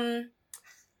 Then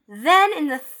in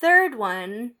the third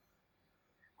one...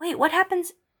 Wait, what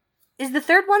happens? Is the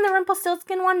third one the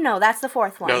Rumpelstiltskin one? No, that's the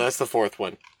fourth one. No, that's the 4th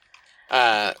one.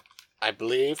 I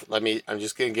believe, I'm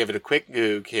just going to give it a quick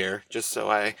goog here, just so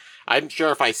I'm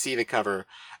sure if I see the cover.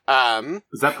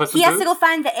 Is that Puss in He has Boots? to go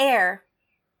find the heir.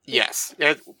 Yes,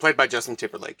 played by Justin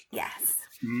Timberlake. Yes.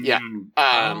 Yeah.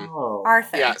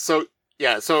 Arthur. Yeah, so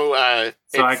So I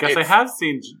guess I have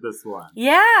seen this one.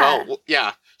 Yeah. Oh, well,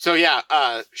 yeah. So yeah,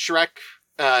 Shrek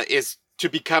is to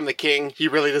become the king. He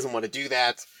really doesn't want to do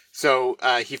that. So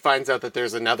he finds out that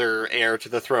there's another heir to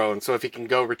the throne. So if he can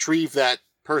go retrieve that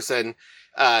person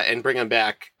and bring him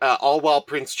back, all while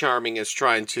Prince Charming is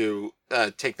trying to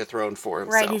take the throne for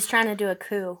himself. Right, he's trying to do a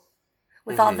coup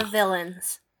with all the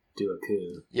villains. Do a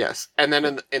coup. Yes. And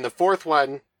then in the 4th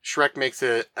one, Shrek makes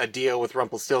a deal with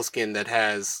Rumpelstiltskin that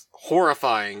has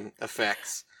horrifying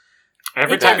effects.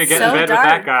 Every It time you gets get in so bed dark.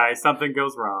 with that guy, something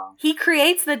goes wrong. He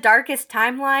creates the darkest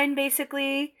timeline,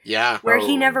 basically, Yeah. where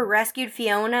he never rescued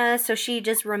Fiona, so she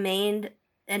just remained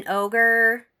an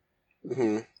ogre.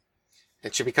 Mm-hmm.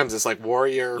 And she becomes this like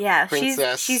warrior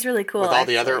princess. she's really cool. with all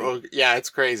the actually. other yeah, it's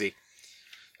crazy.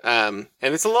 And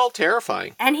it's a little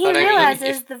terrifying. And he But I mean,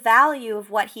 realizes the value of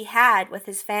what he had with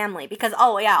his family because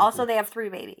also they have 3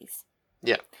 babies.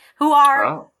 Yeah. Who are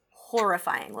Oh.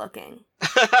 horrifying looking.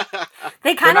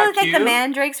 They kind of not look like the cute?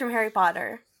 mandrakes from Harry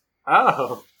Potter,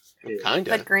 Oh. Kind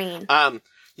but of. green.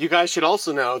 You guys should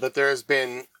also know that there's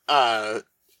been an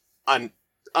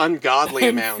ungodly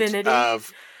amount Infinity.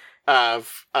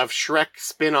 of Shrek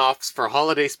spin-offs for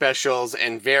holiday specials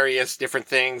and various different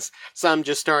things. Some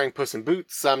just starring Puss in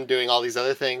Boots, some doing all these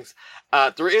other things.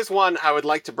 There is one I would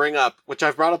like to bring up, which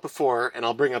I've brought up before, and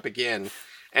I'll bring up again.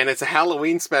 And it's a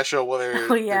Halloween special where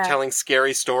they're telling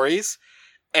scary stories.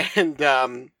 And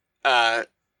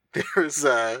there's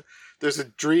a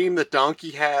dream that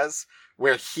Donkey has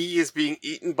where he is being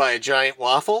eaten by a giant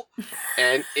waffle,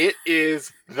 and it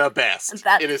is the best.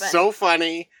 It is so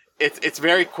funny. It's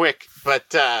very quick, but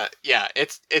yeah,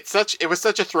 it was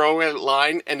such a throwaway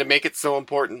line, and to make it so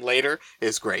important later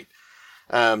is great.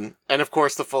 And of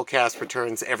course, the full cast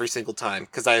returns every single time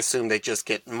because I assume they just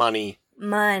get money.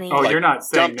 Oh, you're not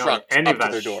saying no any of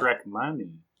that Shrek money.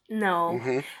 No.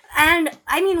 Mm-hmm. And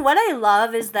I mean, what I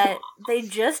love is that they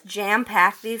just jam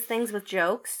pack these things with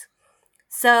jokes.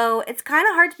 So it's kind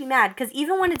of hard to be mad because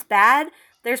even when it's bad,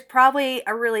 there's probably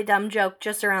a really dumb joke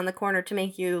just around the corner to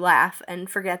make you laugh and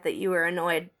forget that you were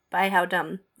annoyed by how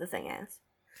dumb the thing is.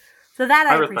 So that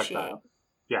I appreciate. That.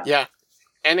 Yeah. Yeah.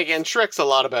 And again, Shrek's a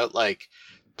lot about, like,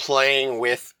 playing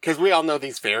with, because we all know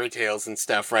these fairy tales and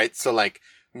stuff, right? So, like,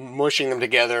 mushing them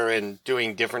together and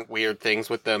doing different weird things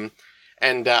with them.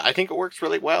 And I think it works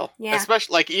really well. Yeah.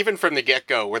 Especially, like, even from the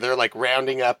get-go, where they're, like,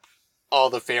 rounding up all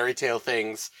the fairy tale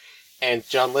things, and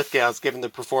John Lithgow's given the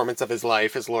performance of his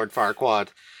life as Lord Farquaad.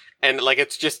 And, like,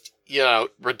 it's just,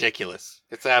 ridiculous.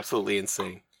 It's absolutely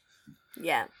insane.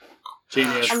 Yeah.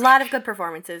 Genius. A lot of good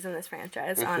performances in this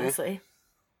franchise, honestly.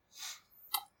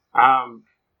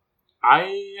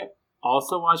 I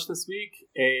also watched this week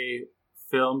a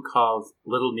film called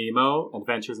Little Nemo: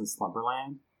 Adventures in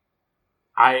Slumberland.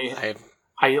 I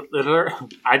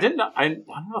don't know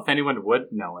if anyone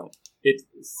would know it. It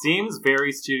seems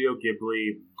very Studio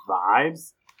Ghibli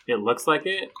vibes. It looks like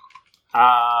it.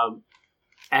 But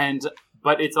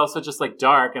it's also just like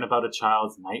dark and about a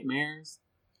child's nightmares.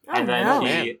 Oh, and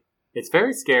then it's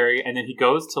very scary. And then he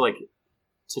goes to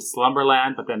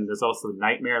Slumberland, but then there's also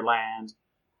Nightmare Land,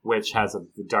 which has a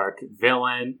dark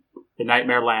villain. The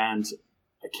Nightmare Land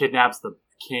kidnaps the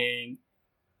king.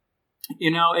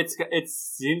 It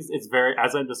seems it's very,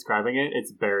 as I'm describing it,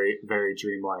 it's very, very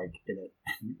dreamlike in it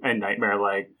and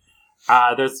nightmare-like.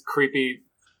 There's creepy,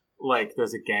 like,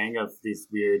 there's a gang of these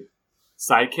weird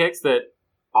sidekicks that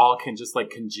all can just, like,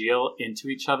 congeal into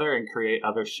each other and create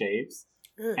other shapes.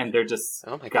 Ugh. And they're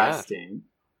disgusting.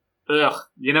 Ugh.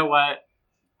 You know what?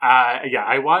 Yeah,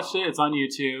 I watched it. It's on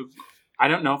YouTube. I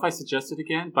don't know if I suggest it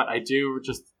again, but I do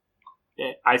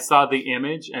I saw the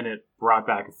image and it brought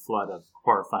back a flood of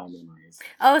horrifying memories.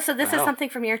 Oh, so this is something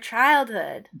from your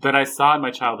childhood. That I saw in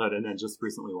my childhood and then just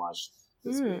recently watched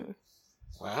this week.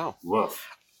 Wow. Woof.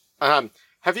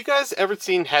 Have you guys ever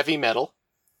seen Heavy Metal,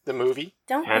 the movie?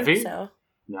 Don't think so.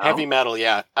 No? Heavy Metal,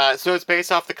 yeah. So it's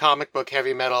based off the comic book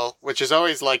Heavy Metal, which is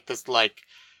always like this, like,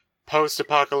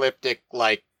 post-apocalyptic,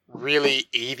 like, really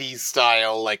 80s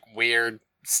style, like, weird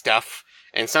stuff.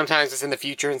 And sometimes it's in the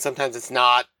future and sometimes it's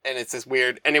not. And it's this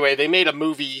weird... Anyway, they made a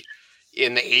movie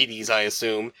in the 80s, I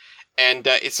assume. And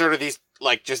it's sort of these,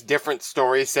 like, just different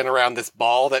stories centered around this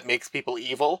ball that makes people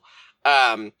evil.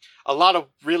 A lot of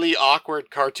really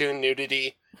awkward cartoon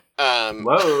nudity.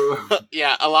 Whoa.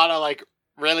 Yeah, a lot of, like,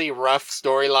 really rough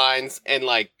storylines. And,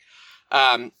 like,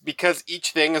 because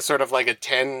each thing is sort of like a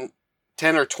 10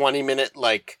 or 20 minute,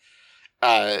 like,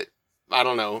 I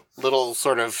don't know, little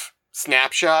sort of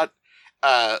snapshot.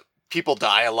 People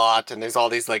die a lot, and there's all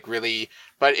these, like, really...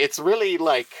 But it's really,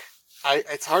 like...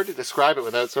 it's hard to describe it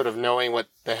without sort of knowing what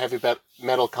the Heavy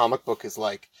Metal comic book is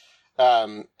like.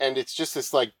 And it's just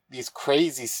this, like, these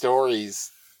crazy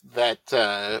stories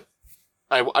that...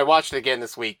 I watched it again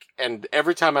this week, and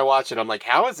every time I watch it, I'm like,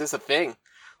 how is this a thing?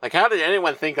 Like, how did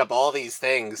anyone think up all these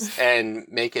things and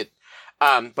make it...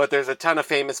 But there's a ton of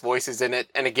famous voices in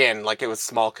it, and again, like, it was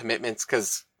small commitments,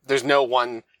 because... There's no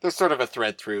one... There's sort of a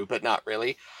thread through, but not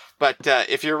really. But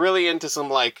if you're really into some,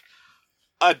 like,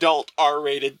 adult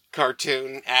R-rated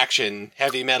cartoon action,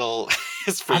 Heavy Metal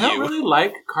is for you. I don't really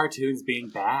like cartoons being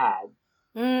bad.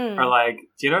 Or, like,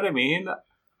 do you know what I mean?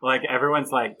 Like, everyone's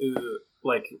like, ooh,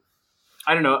 like,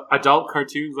 I don't know, adult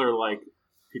cartoons are, like,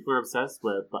 people are obsessed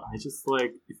with, but I just,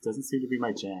 like, it doesn't seem to be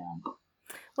my jam.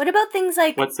 What about things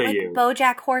like you?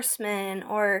 BoJack Horseman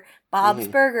or Bob's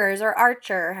Burgers or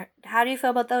Archer? How do you feel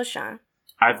about those, Sean?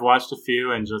 I've watched a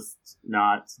few and just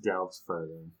not delved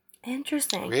further.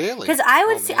 Interesting. Really? Because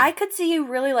I could see you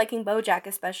really liking BoJack,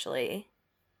 especially.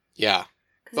 Yeah,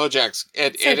 BoJack's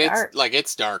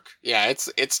it's dark. Yeah,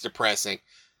 it's depressing.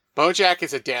 BoJack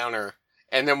is a downer,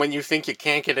 and then when you think you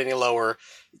can't get any lower.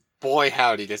 Boy,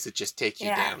 howdy, does it just take you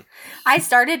down. I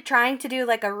started trying to do,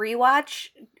 like, a rewatch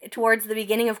towards the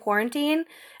beginning of quarantine,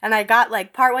 and I got,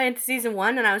 like, partway into season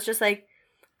 1, and I was just like,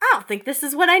 I don't think this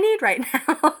is what I need right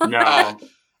now. No.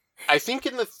 I think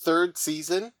in the third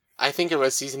season, I think it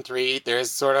was season 3, there's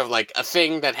sort of, like, a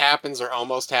thing that happens or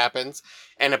almost happens,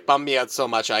 and it bummed me out so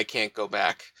much I can't go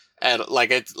back. And,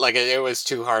 it was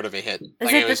too hard of a hit.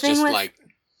 Is it the thing with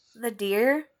the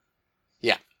deer?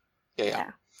 Yeah.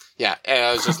 Yeah, and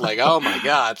I was just like, "Oh my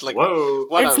god!" Like, whoa,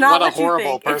 what a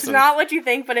horrible person. It's not what you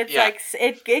think, but it's like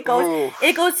it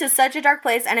goes to such a dark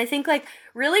place, and I think like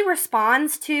really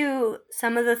responds to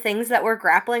some of the things that we're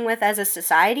grappling with as a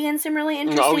society in some really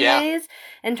interesting ways,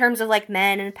 in terms of like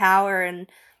men and power and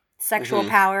sexual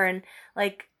power, and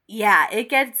like it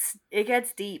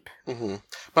gets deep. Mm-hmm.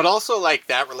 But also like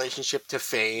that relationship to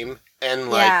fame and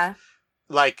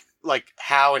like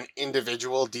how an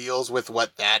individual deals with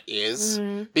what that is.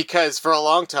 Mm-hmm. Because for a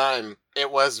long time,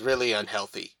 it was really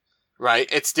unhealthy, right?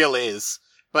 It still is.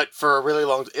 But for a really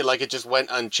long it just went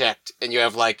unchecked. And you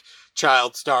have, like,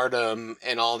 child stardom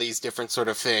and all these different sort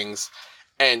of things.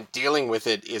 And dealing with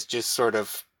it is just sort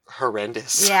of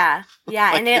horrendous. Yeah.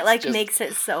 Yeah, and it, like, makes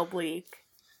it so bleak.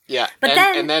 Yeah. But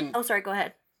then... Oh, sorry, go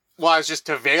ahead. Well, I was just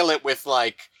to veil it with,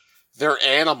 like, they're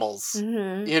animals.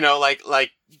 Mm-hmm. You know, like...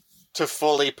 to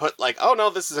fully put, like, oh no,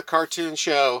 this is a cartoon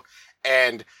show,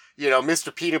 and, you know,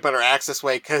 Mr. Peanut Butter acts this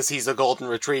way because he's a golden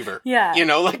retriever. Yeah. You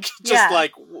know, like, just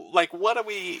like, what are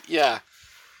we,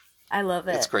 I love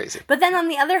it. It's crazy. But then on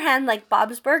the other hand, like,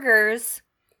 Bob's Burgers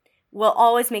will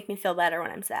always make me feel better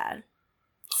when I'm sad.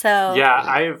 So. Yeah,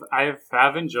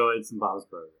 I've enjoyed some Bob's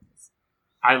Burgers.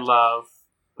 I love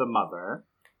the mother.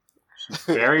 She's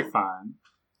very fun.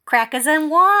 Crackers and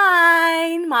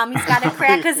wine. Mommy's got a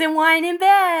crackers and wine in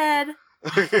bed.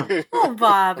 Oh,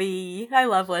 Bobby. I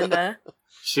love Linda.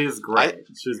 She's great.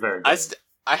 She's very good.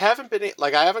 I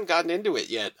haven't gotten into it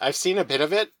yet. I've seen a bit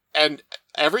of it, and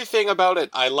everything about it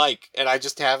I like, and I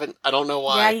just haven't. I don't know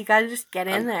why. Yeah, you gotta just get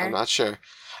in there. I'm not sure.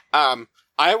 I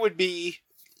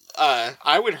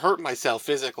would hurt myself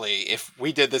physically if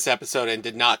we did this episode and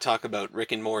did not talk about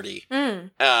Rick and Morty.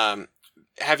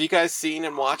 Have you guys seen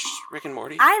and watched Rick and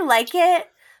Morty? I like it,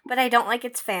 but I don't like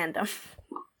its fandom.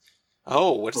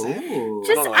 Oh, what's that?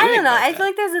 I don't know. I feel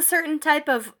like there's a certain type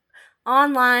of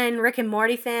online Rick and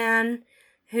Morty fan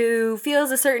who feels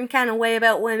a certain kind of way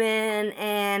about women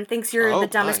and thinks you're the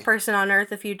dumbest person on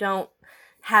earth if you don't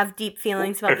have deep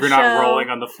feelings about the show. If you're not rolling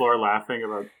on the floor laughing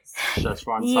about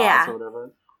Szechuan sauce or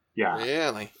whatever. Yeah.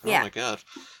 Really? Oh my god.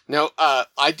 No,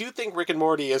 I do think Rick and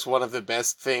Morty is one of the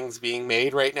best things being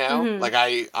made right now. Mm-hmm. Like,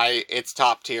 it's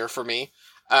top tier for me.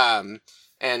 You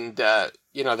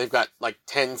know, they've got like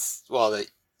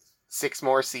 6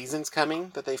 more seasons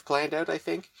coming that they've planned out, I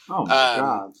think. Oh my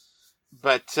god.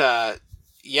 But,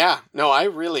 I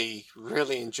really,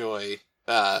 really enjoy,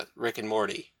 Rick and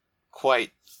Morty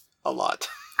quite a lot.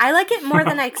 I like it more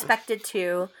than I expected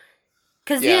to.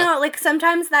 Because, you know, like,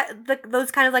 sometimes those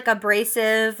kind of, like,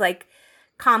 abrasive, like,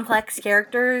 complex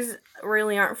characters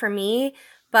really aren't for me.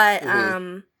 But,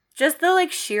 just the,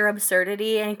 like, sheer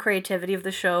absurdity and creativity of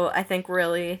the show, I think,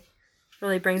 really,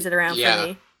 really brings it around for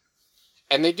me.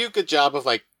 And they do a good job of,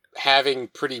 like, having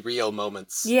pretty real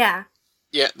moments. Yeah.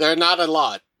 Yeah, they're not a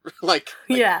lot.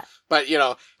 Yeah. But, you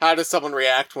know, how does someone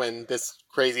react when this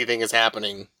crazy thing is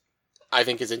happening, I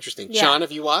think is interesting. Yeah. Sean,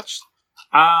 have you watched?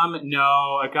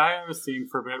 No. A guy I was seeing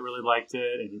for a bit really liked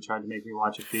it, and he tried to make me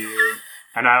watch a few.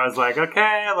 And I was like,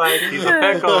 okay, like, he's a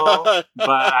pickle. But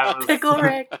I was... Pickle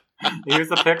Rick. He was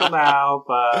a pickle now,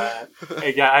 but...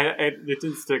 Yeah, it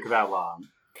didn't stick that long.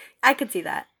 I could see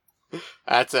that.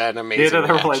 That's an amazing neither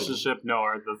the relationship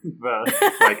nor the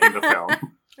liking the film.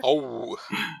 Oh.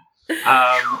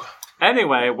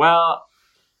 Anyway, well,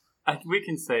 we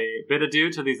can say bid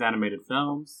adieu to these animated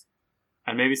films,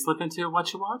 and maybe slip into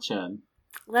what you're watching.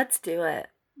 Let's do it.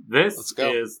 This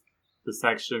is the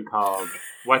section called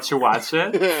What You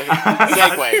Watching.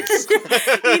 Segues.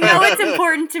 You know, it's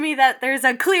important to me that there's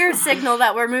a clear signal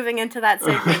that we're moving into that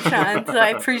segment, Sean, so I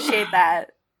appreciate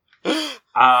that.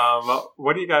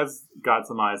 What do you guys got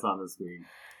some eyes on this week?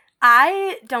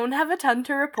 I don't have a ton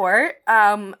to report.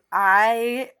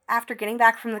 After getting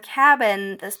back from the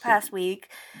cabin this past week,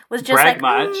 was just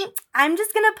I'm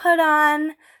just gonna put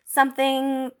on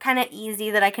something kind of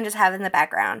easy that I can just have in the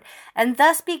background. And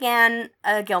thus began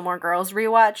a Gilmore Girls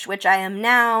rewatch, which I am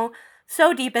now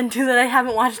so deep into that I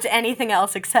haven't watched anything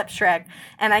else except Shrek.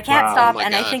 And I can't stop,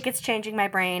 and I think it's changing my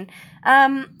brain. I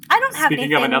don't have anything...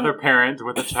 Speaking of another parent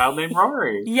with a child named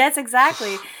Rory. Yes,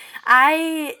 exactly.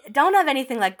 I don't have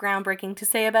anything, like, groundbreaking to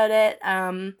say about it.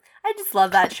 I just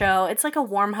love that show. It's like a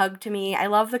warm hug to me. I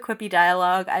love the quippy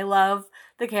dialogue. I love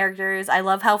the characters. I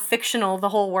love how fictional the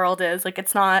whole world is. Like,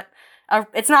 it's not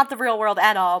the real world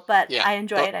at all, but I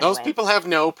enjoy it anyway. Those people have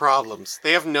no problems.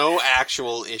 They have no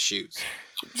actual issues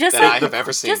that I have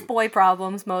ever seen. Just boy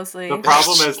problems, mostly. The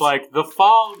problem is, like, the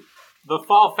fall the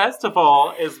fall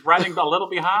festival is running a little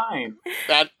behind.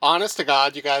 That, honest to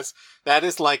God, you guys, that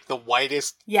is like the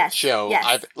whitest show.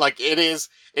 Yes.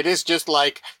 It is just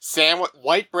like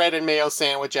white bread and mayo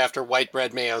sandwich after white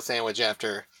bread mayo sandwich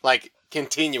after, like,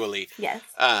 continually. Yes.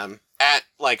 At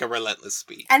like a relentless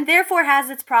speed. And therefore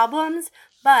has its problems,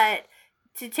 but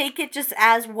to take it just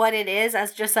as what it is,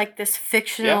 as just like this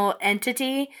fictional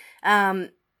entity,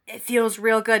 it feels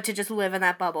real good to just live in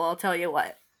that bubble, I'll tell you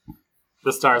what.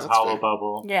 The Stars Hollow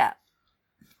bubble. Yeah.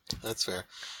 That's fair.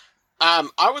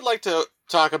 I would like to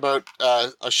talk about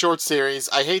a short series.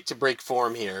 I hate to break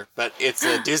form here, but it's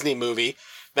a Disney movie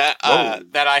that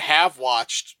I have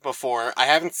watched before. I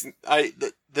haven't seen,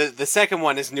 the second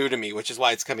one is new to me, which is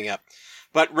why it's coming up.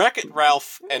 But Wreck-It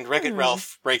Ralph and Wreck-It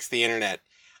Ralph Breaks the Internet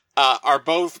are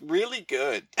both really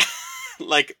good.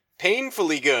 Like,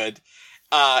 painfully good.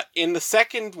 In the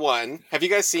second one, have you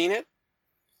guys seen it?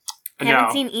 I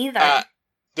haven't seen either.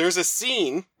 There's a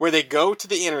scene where they go to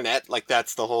the internet, like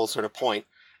that's the whole sort of point.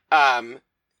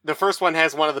 The first one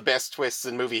has one of the best twists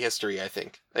in movie history, I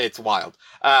think. It's wild.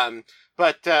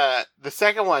 But the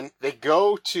second one, they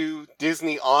go to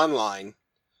Disney Online,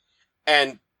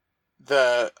 and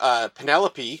the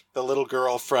Penelope, the little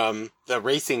girl from the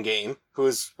racing game, who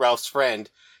is Ralph's friend,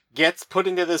 gets put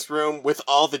into this room with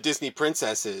all the Disney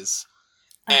princesses.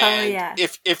 And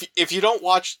if you don't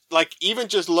watch, like, even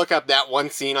just look up that one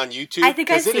scene on YouTube. I think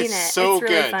I've seen it. So it's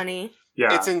really good. Funny.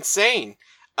 Yeah. It's insane.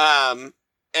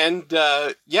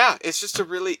 It's just a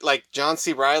really, like, John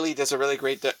C. Reilly does a really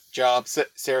great job.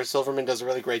 Sarah Silverman does a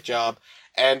really great job.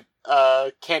 And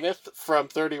Kenneth from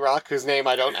 30 Rock, whose name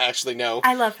I don't actually know.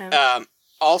 I love him.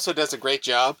 Also does a great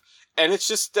job. And it's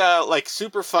just, like,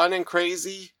 super fun and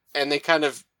crazy. And they kind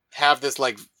of have this,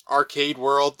 like, arcade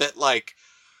world that, like,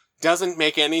 doesn't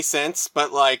make any sense,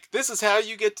 but, like, this is how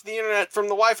you get to the internet from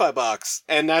the Wi-Fi box,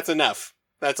 and that's enough.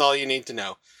 That's all you need to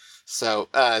know. So,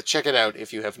 check it out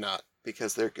if you have not,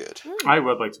 because they're good. I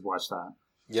would like to watch that.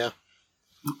 Yeah.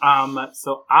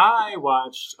 So I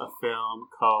watched a film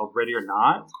called Ready or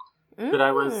Not that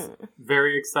I was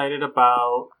very excited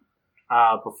about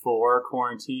before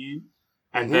quarantine,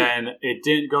 and then it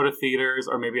didn't go to theaters,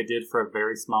 or maybe it did for a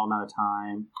very small amount of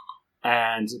time,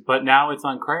 but now it's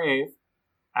on Crave.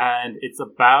 And it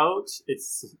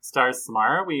stars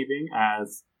Samara Weaving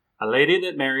as a lady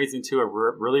that marries into a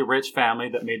really rich family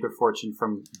that made their fortune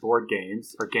from board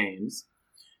games.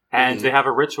 And they have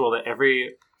a ritual that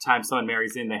every time someone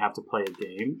marries in, they have to play a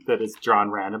game that is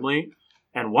drawn randomly.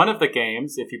 And one of the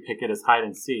games, if you pick it, is hide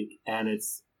and seek. And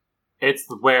it's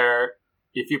where,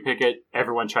 if you pick it,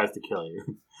 everyone tries to kill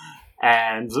you.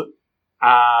 And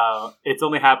it's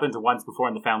only happened once before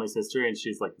in the family's history, and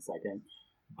she's like the second.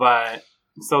 But...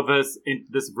 so this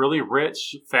really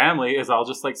rich family is all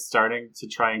just like starting to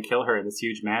try and kill her in this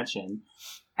huge mansion.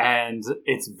 And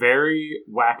it's very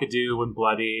wackadoo and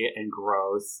bloody and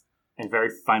gross and very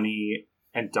funny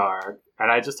and dark. And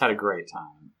I just had a great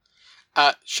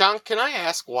time. Sean, can I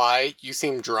ask why you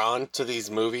seem drawn to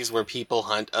these movies where people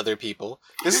hunt other people?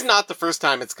 This is not the first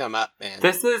time it's come up, man.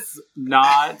 This is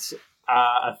not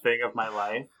a thing of my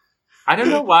life. I don't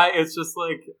know why. It's just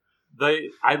like...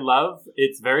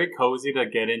 it's very cozy to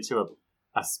get into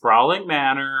a sprawling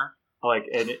manor, like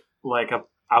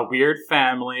a weird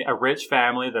family, a rich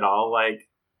family that all like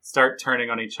start turning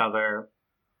on each other.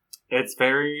 It's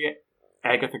very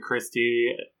Agatha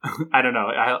Christie. I don't know.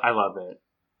 I love it.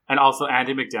 And also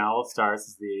Andie MacDowell stars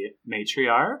as the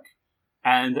matriarch,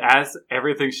 and as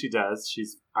everything she does,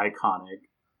 she's iconic.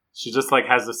 She just like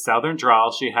has a southern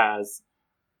drawl. She has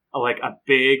like a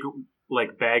big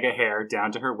like bag of hair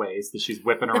down to her waist that she's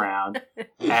whipping around,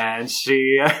 and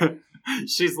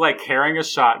she's like carrying a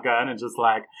shotgun and just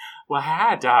like, well,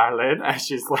 hi, darling, as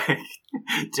she's like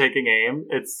taking aim.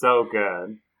 It's so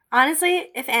good.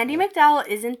 Honestly, if Andie MacDowell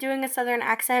isn't doing a southern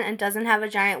accent and doesn't have a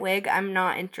giant wig, I'm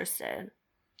not interested.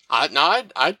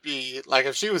 I'd be like,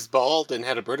 if she was bald and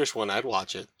had a British one, I'd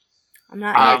watch it.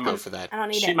 I'd go for that. I don't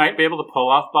need she it. might be able to pull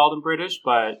off bald and British,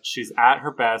 but she's at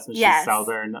her best when she's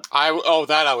southern. That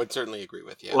I would certainly agree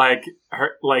with. Yeah,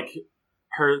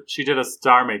 she did a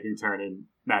star-making turn in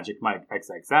Magic Mike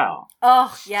XXL.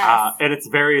 Oh yes, and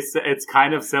it's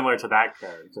kind of similar to that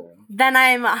character. Then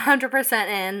I'm 100%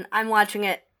 in. I'm watching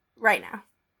it right now.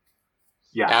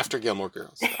 Yeah, after Gilmore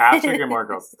Girls. After Gilmore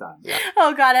Girls is done. Yeah.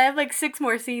 Oh god, I have like 6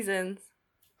 more seasons.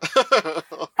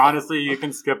 Honestly, you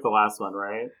can skip the last one,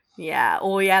 right? Yeah.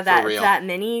 Oh, yeah. That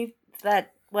mini,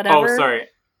 that whatever. Oh, sorry.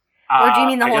 Or do you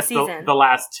mean the whole season? The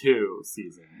last 2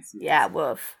 seasons. Yeah.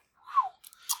 Woof.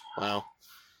 Wow.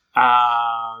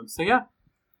 So yeah,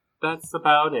 that's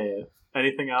about it.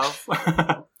 Anything else?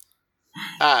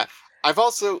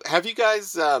 Have you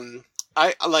guys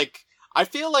I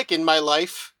feel like in my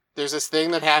life, there's this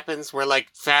thing that happens where, like,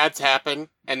 fads happen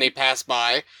and they pass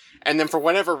by, and then for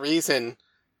whatever reason,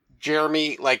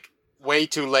 Jeremy, like, way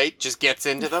too late, just gets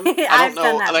into them. I don't I've know.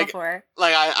 done that like, before.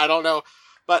 Like, I don't know.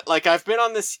 But, like, I've been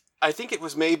on this, I think it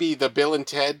was maybe the Bill and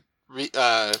Ted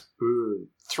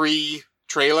 3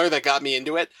 trailer that got me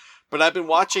into it. But I've been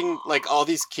watching, like, all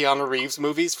these Keanu Reeves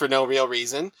movies for no real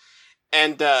reason.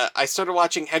 And I started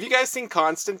watching, have you guys seen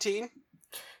Constantine?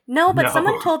 No, but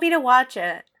someone told me to watch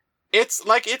it. It's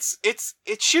like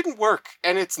it shouldn't work,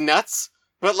 and it's nuts.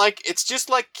 But like it's just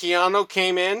like Keanu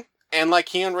came in, and like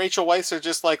he and Rachel Weisz are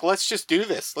just like, let's just do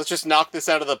this. Let's just knock this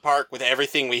out of the park with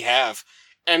everything we have,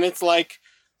 and it's like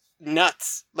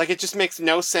nuts. Like it just makes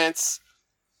no sense.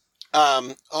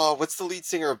 What's the lead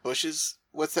singer of Bush's?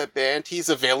 What's that band? He's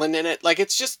a villain in it. Like it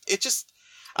just.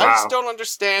 Wow. I just don't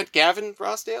understand. Gavin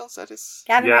Rossdale, is that his?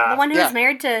 Gavin, the one who's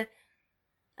married to,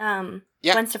 Gwen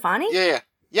Stefani. Yeah.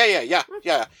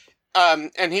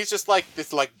 And he's just like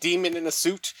this, like demon in a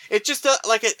suit. It just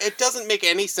like it doesn't make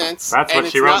any sense. That's what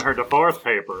she wrote in her divorce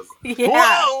papers.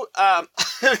 Yeah. Whoa.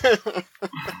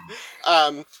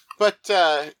 But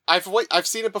I've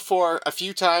seen it before a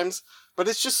few times, but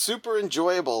it's just super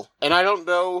enjoyable. And I don't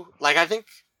know, like I think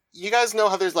you guys know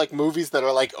how there's like movies that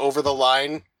are like over the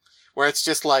line, where it's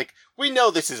just like we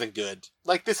know this isn't good.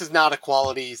 Like this is not a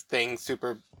quality thing.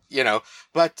 Super.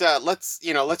 But let's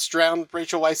drown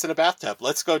Rachel Weisz in a bathtub.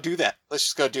 Let's go do that. Let's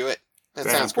just go do it. That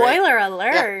sounds great. Spoiler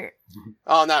alert. Yeah.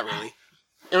 Oh, not really.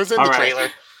 It was in the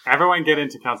trailer. Everyone get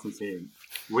into Constantine.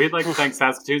 We'd like to thank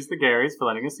Saskatoon's The Garys for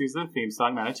letting us use the theme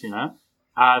song, Manituna.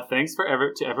 Thanks to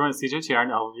everyone at CJTR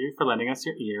and all of you for lending us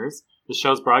your ears. The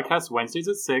show's broadcast Wednesdays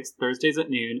at 6, Thursdays at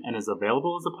noon, and is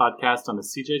available as a podcast on the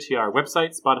CJTR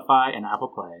website, Spotify, and Apple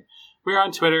Play. We're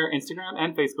on Twitter, Instagram,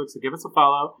 and Facebook, so give us a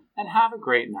follow, and have a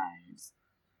great night.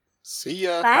 See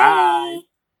ya. Bye.